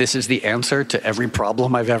that this is the answer to every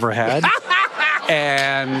problem I've ever had.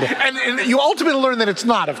 And you ultimately learn that it's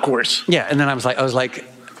not, of course. Yeah, and then I was like,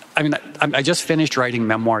 I just finished writing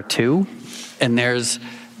memoir 2, and there's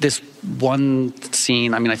this one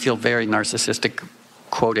scene. I mean, I feel very narcissistic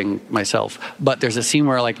quoting myself, but there's a scene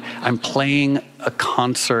where like I'm playing a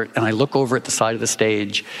concert and I look over at the side of the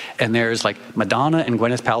stage and there's like Madonna and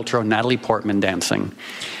Gwyneth Paltrow and Natalie Portman dancing.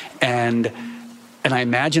 And I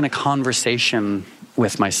imagine a conversation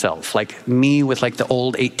with myself, like me with like the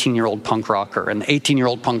old 18-year-old punk rocker, and the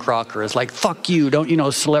 18-year-old punk rocker is like, fuck you, don't you know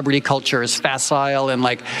celebrity culture is facile and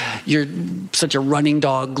like you're such a running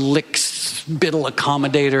dog, spittle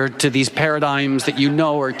accommodator to these paradigms that you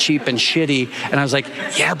know are cheap and shitty. And I was like,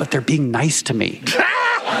 yeah, but they're being nice to me.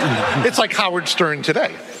 It's like Howard Stern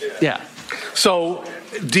today. Yeah. So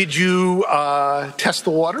did you test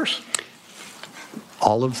the waters?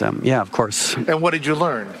 All of them, yeah, of course. And what did you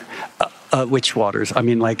learn? Which waters? I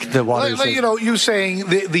mean, like the waters. You know, you saying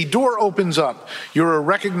the door opens up. You're a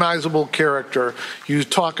recognizable character. You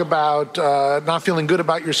talk about not feeling good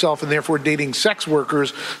about yourself and therefore dating sex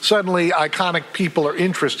workers. Suddenly, iconic people are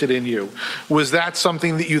interested in you. Was that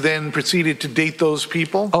something that you then proceeded to date those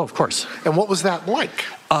people? Oh, of course. And what was that like?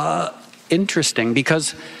 Interesting,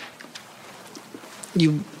 because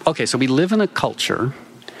so we live in a culture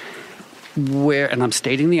where, and I'm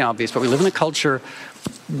stating the obvious, but we live in a culture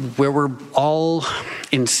where we're all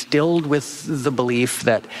instilled with the belief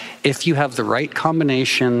that if you have the right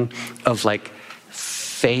combination of like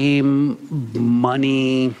fame,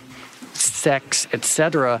 money, sex,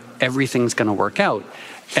 etc., everything's going to work out.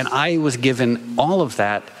 And I was given all of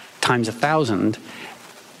that times 1,000,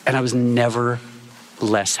 and I was never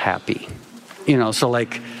less happy. You know, so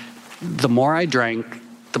like the more I drank,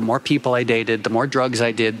 the more people I dated, the more drugs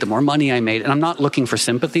I did, the more money I made. And I'm not looking for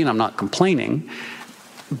sympathy and I'm not complaining,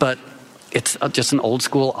 but it's just an old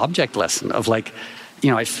school object lesson of like, you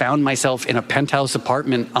know, I found myself in a penthouse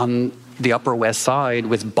apartment on the Upper West Side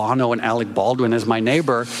with Bono and Alec Baldwin as my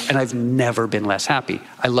neighbor, and I've never been less happy.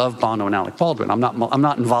 I love Bono and Alec Baldwin. I'm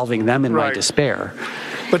not involving them in my despair.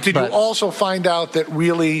 But did you also find out that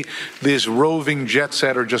really this roving jet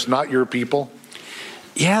set are just not your people?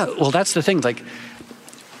 Yeah, well, that's the thing. Like,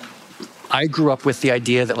 I grew up with the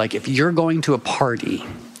idea that like if you're going to a party,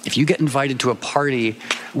 if you get invited to a party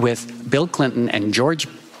with Bill Clinton and George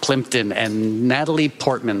Plimpton and Natalie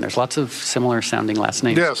Portman, there's lots of similar sounding last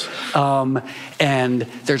names. Yes. And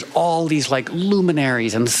there's all these like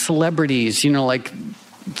luminaries and celebrities, you know, like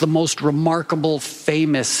the most remarkable,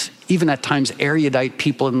 famous, even at times erudite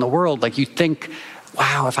people in the world. Like you think,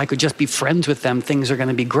 wow, if I could just be friends with them, things are going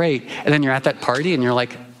to be great. And then you're at that party and you're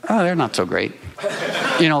like, oh, they're not so great.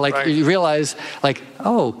 You know, like you realize like,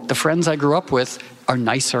 oh, the friends I grew up with are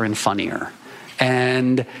nicer and funnier.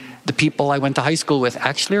 And the people I went to high school with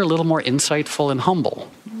actually are a little more insightful and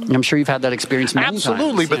humble. And I'm sure you've had that experience many times.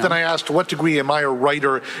 Absolutely, but then I asked, to what degree am I a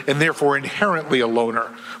writer and therefore inherently a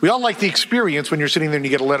loner? We all like the experience when you're sitting there and you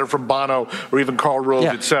get a letter from Bono or even Karl Rove,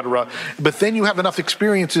 etc. But then you have enough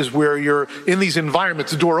experiences where you're in these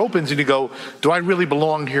environments, the door opens and you go, do I really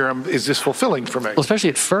belong here? Is this fulfilling for me? Well, especially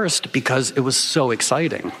at first, because it was so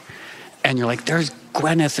exciting. And you're like, there's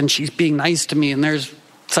Gwyneth and she's being nice to me, and there's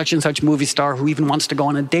such and such movie star who even wants to go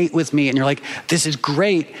on a date with me. And you're like, this is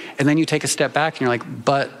great. And then you take a step back and you're like,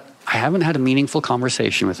 but I haven't had a meaningful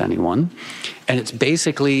conversation with anyone. And it's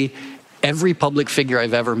basically every public figure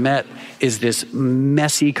I've ever met is this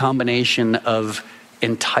messy combination of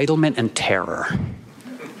entitlement and terror.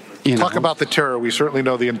 You know? Talk about the terror. We certainly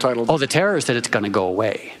know the entitlement. Oh, the terror is that it's going to go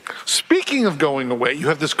away. Speaking of going away, you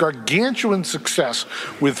have this gargantuan success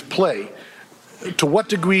with Play. To what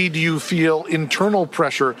degree do you feel internal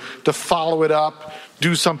pressure to follow it up,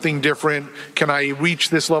 do something different? Can I reach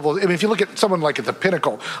this level? I mean, if you look at someone like at the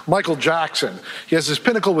pinnacle, Michael Jackson, he has this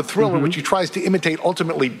pinnacle with Thriller, which he tries to imitate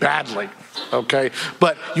ultimately badly, okay?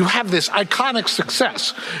 But you have this iconic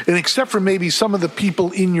success, and except for maybe some of the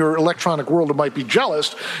people in your electronic world who might be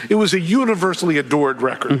jealous, it was a universally adored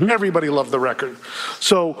record. Everybody loved the record.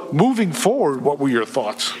 So moving forward, what were your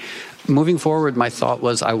thoughts? Moving forward, my thought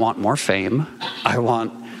was I want more fame. I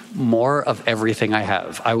want more of everything I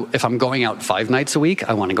have. If I'm going out 5 nights a week,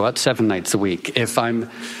 I want to go out 7 nights a week. If I'm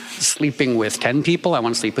sleeping with 10 people, I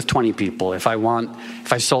want to sleep with 20 people. If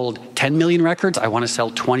I sold 10 million records, I want to sell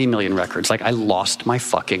 20 million records. Like I lost my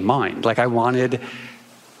fucking mind. Like I wanted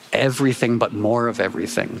everything but more of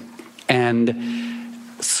everything. And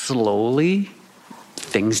slowly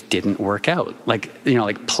things didn't work out. Like, you know,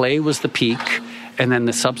 like Play was the peak. And then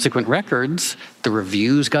the subsequent records, the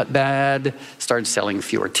reviews got bad, started selling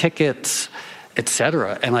fewer tickets,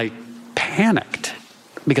 etc. And I panicked.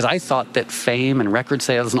 because I thought that fame and record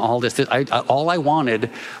sales and all this, all I wanted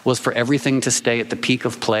was for everything to stay at the peak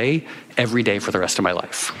of play every day for the rest of my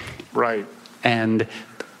life. Right. And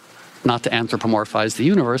not to anthropomorphize the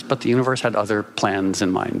universe, but the universe had other plans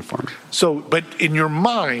in mind for me. So, but in your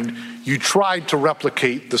mind, you tried to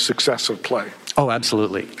replicate the success of play. Oh,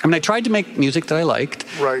 absolutely. I mean, I tried to make music that I liked,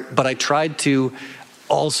 right, but I tried to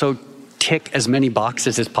also tick as many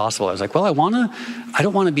boxes as possible. I was like, well, I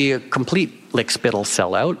don't want to be a complete lick-spittle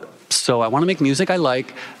sellout, so I want to make music I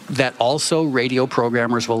like that also radio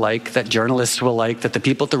programmers will like, that journalists will like, that the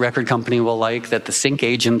people at the record company will like, that the sync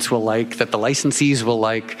agents will like, that the licensees will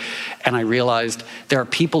like. And I realized there are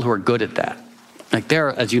people who are good at that. Like there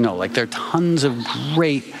are, as you know, like there are tons of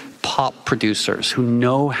great pop producers who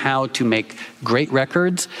know how to make great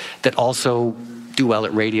records that also do well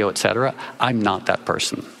at radio, etc. I'm not that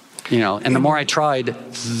person, you know. And the more I tried,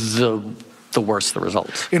 the worse the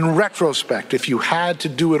results. In retrospect, if you had to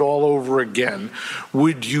do it all over again,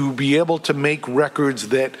 would you be able to make records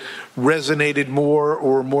that resonated more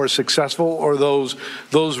or more successful, or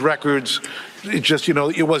those records, it just, you know,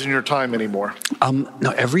 it wasn't your time anymore?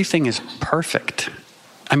 No, everything is perfect.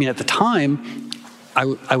 I mean, at the time,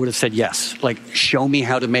 I would have said yes. Like, show me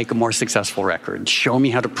how to make a more successful record. Show me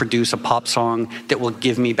how to produce a pop song that will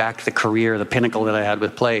give me back the career, the pinnacle that I had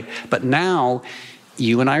with play. But now,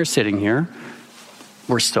 you and I are sitting here.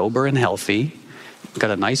 We're sober and healthy. We've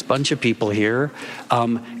got a nice bunch of people here.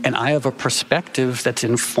 And I have a perspective that's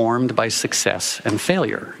informed by success and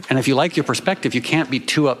failure. And if you like your perspective, you can't be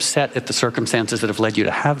too upset at the circumstances that have led you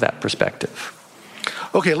to have that perspective.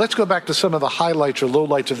 Okay, let's go back to some of the highlights or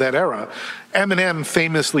lowlights of that era. Eminem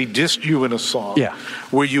famously dissed you in a song. Yeah.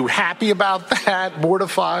 Were you happy about that?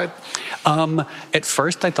 Mortified? At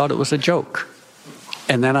first, I thought it was a joke.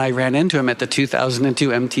 And then I ran into him at the 2002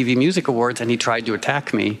 MTV Music Awards, and he tried to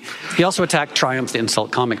attack me. He also attacked Triumph, the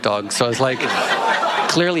insult comic dog. So I was like,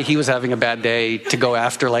 clearly he was having a bad day to go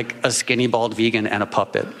after like a skinny, bald vegan and a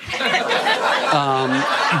puppet.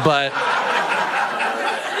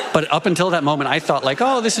 But up until that moment, I thought like,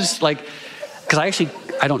 oh, this is like, because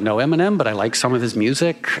I don't know Eminem, but I like some of his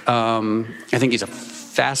music. I think he's a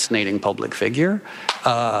fascinating public figure.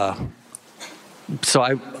 So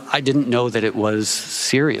I didn't know that it was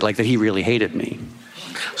serious, like that he really hated me.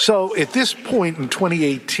 So at this point in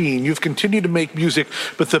 2018, you've continued to make music,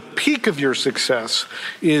 but the peak of your success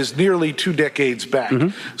is nearly 2 decades back.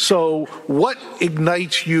 Mm-hmm. So what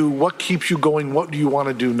ignites you? What keeps you going? What do you want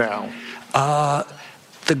to do now?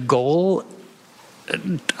 The goal,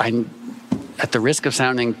 I'm at the risk of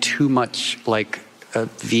sounding too much like a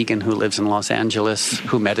vegan who lives in Los Angeles,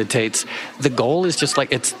 who meditates, the goal is just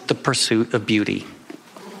like, it's the pursuit of beauty.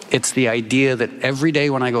 It's the idea that every day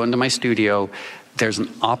when I go into my studio, there's an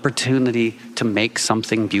opportunity to make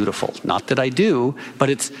something beautiful. Not that I do,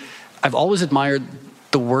 but I've always admired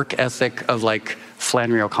the work ethic of like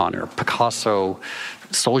Flannery O'Connor, Picasso,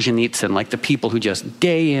 Solzhenitsyn, like the people who just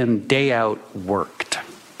day in, day out worked.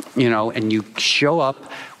 You know, and you show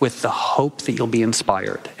up with the hope that you'll be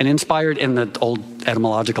inspired. And inspired in the old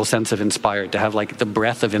etymological sense of inspired, to have like the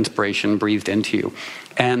breath of inspiration breathed into you.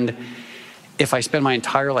 And if I spend my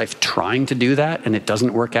entire life trying to do that and it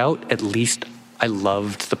doesn't work out, at least I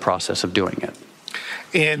loved the process of doing it.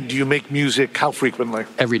 And do you make music how frequently?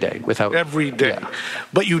 Every day, without... Every day. Yeah.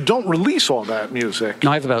 But you don't release all that music.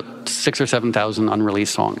 No, I have about 6,000 or 7,000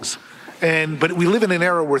 unreleased songs. But we live in an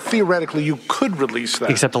era where theoretically you could release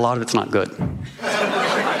that. Except a lot of it's not good.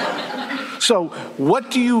 So what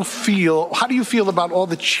do you feel, how do you feel about all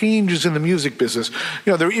the changes in the music business?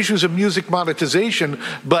 You know, there are issues of music monetization,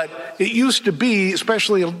 but it used to be,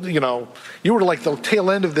 especially, you know, you were like the tail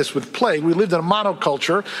end of this with play. We lived in a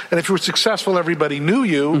monoculture, and if you were successful, everybody knew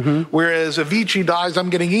you, mm-hmm. Whereas Avicii dies, I'm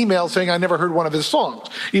getting emails saying I never heard one of his songs,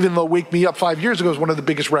 even though Wake Me Up 5 years ago was one of the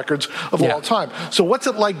biggest records of all time. So what's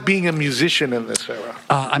it like being a musician in this era?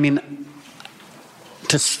 I mean,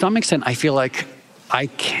 to some extent, I feel like I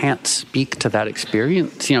can't speak to that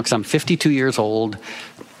experience, you know, because I'm 52 years old.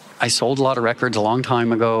 I sold a lot of records a long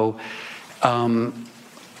time ago.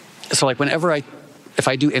 So like if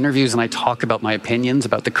I do interviews and I talk about my opinions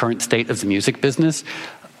about the current state of the music business,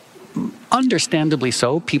 understandably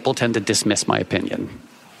so, people tend to dismiss my opinion.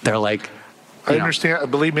 They're like, I understand.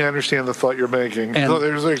 Believe me, I understand the thought you're making.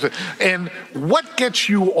 And what gets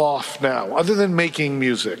you off now, other than making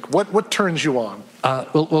music? What turns you on?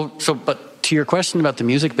 But to your question about the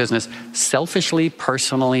music business, selfishly,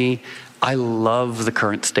 personally, I love the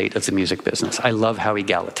current state of the music business. I love how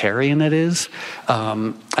egalitarian it is.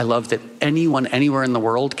 I love that anyone, anywhere in the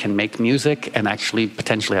world can make music and actually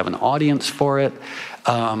potentially have an audience for it.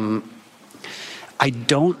 I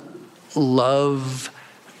don't love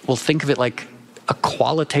well, think of it like a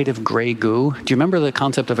qualitative gray goo. Do you remember the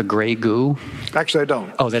concept of a gray goo? Actually, I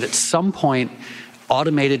don't. Oh, that at some point,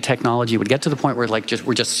 automated technology would get to the point where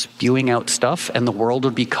we're just spewing out stuff and the world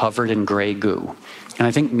would be covered in gray goo. And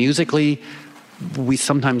I think musically, we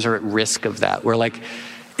sometimes are at risk of that. We're like,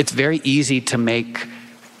 it's very easy to make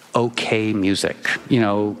okay music,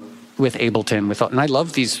 with Ableton, and I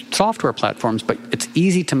love these software platforms, but it's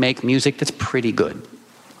easy to make music that's pretty good.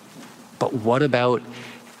 But what about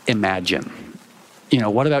Imagine?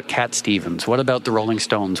 What about Cat Stevens? What about the Rolling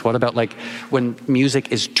Stones? What about when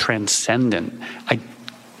music is transcendent?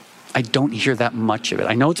 I don't hear that much of it.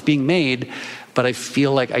 I know it's being made, but I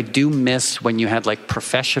feel like I do miss when you had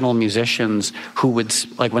professional musicians who would,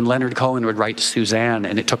 when Leonard Cohen would write Suzanne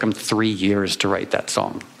and it took him 3 years to write that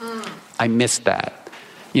song. I miss that,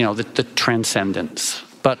 the transcendence.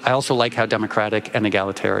 But I also like how democratic and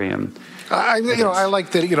egalitarian. I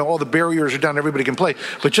like that, all the barriers are down, everybody can play.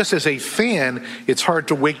 But just as a fan, it's hard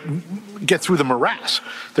to get through the morass.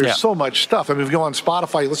 There's so much stuff. I mean, if you go on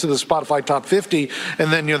Spotify, you listen to the Spotify Top 50,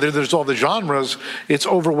 and then, there's all the genres. It's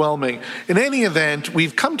overwhelming. In any event,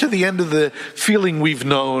 we've come to the end of the feeling we've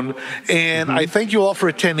known, and I thank you all for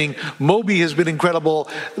attending. Moby has been incredible.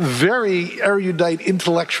 Very erudite,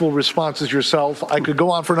 intellectual responses yourself. I could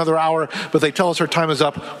go on for another hour, but they tell us our time is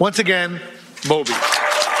up. Once again, Moby.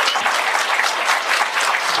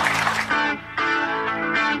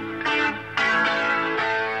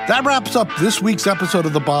 That wraps up this week's episode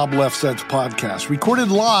of the Bob Lefsetz podcast, recorded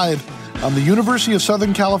live on the University of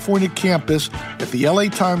Southern California campus at the LA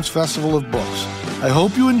Times Festival of Books. I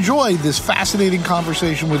hope you enjoyed this fascinating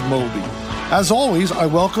conversation with Moby. As always, I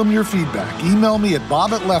welcome your feedback. Email me at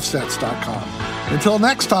bob@lefsetz.com. Until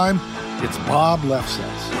next time, it's Bob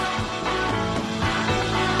Lefsetz.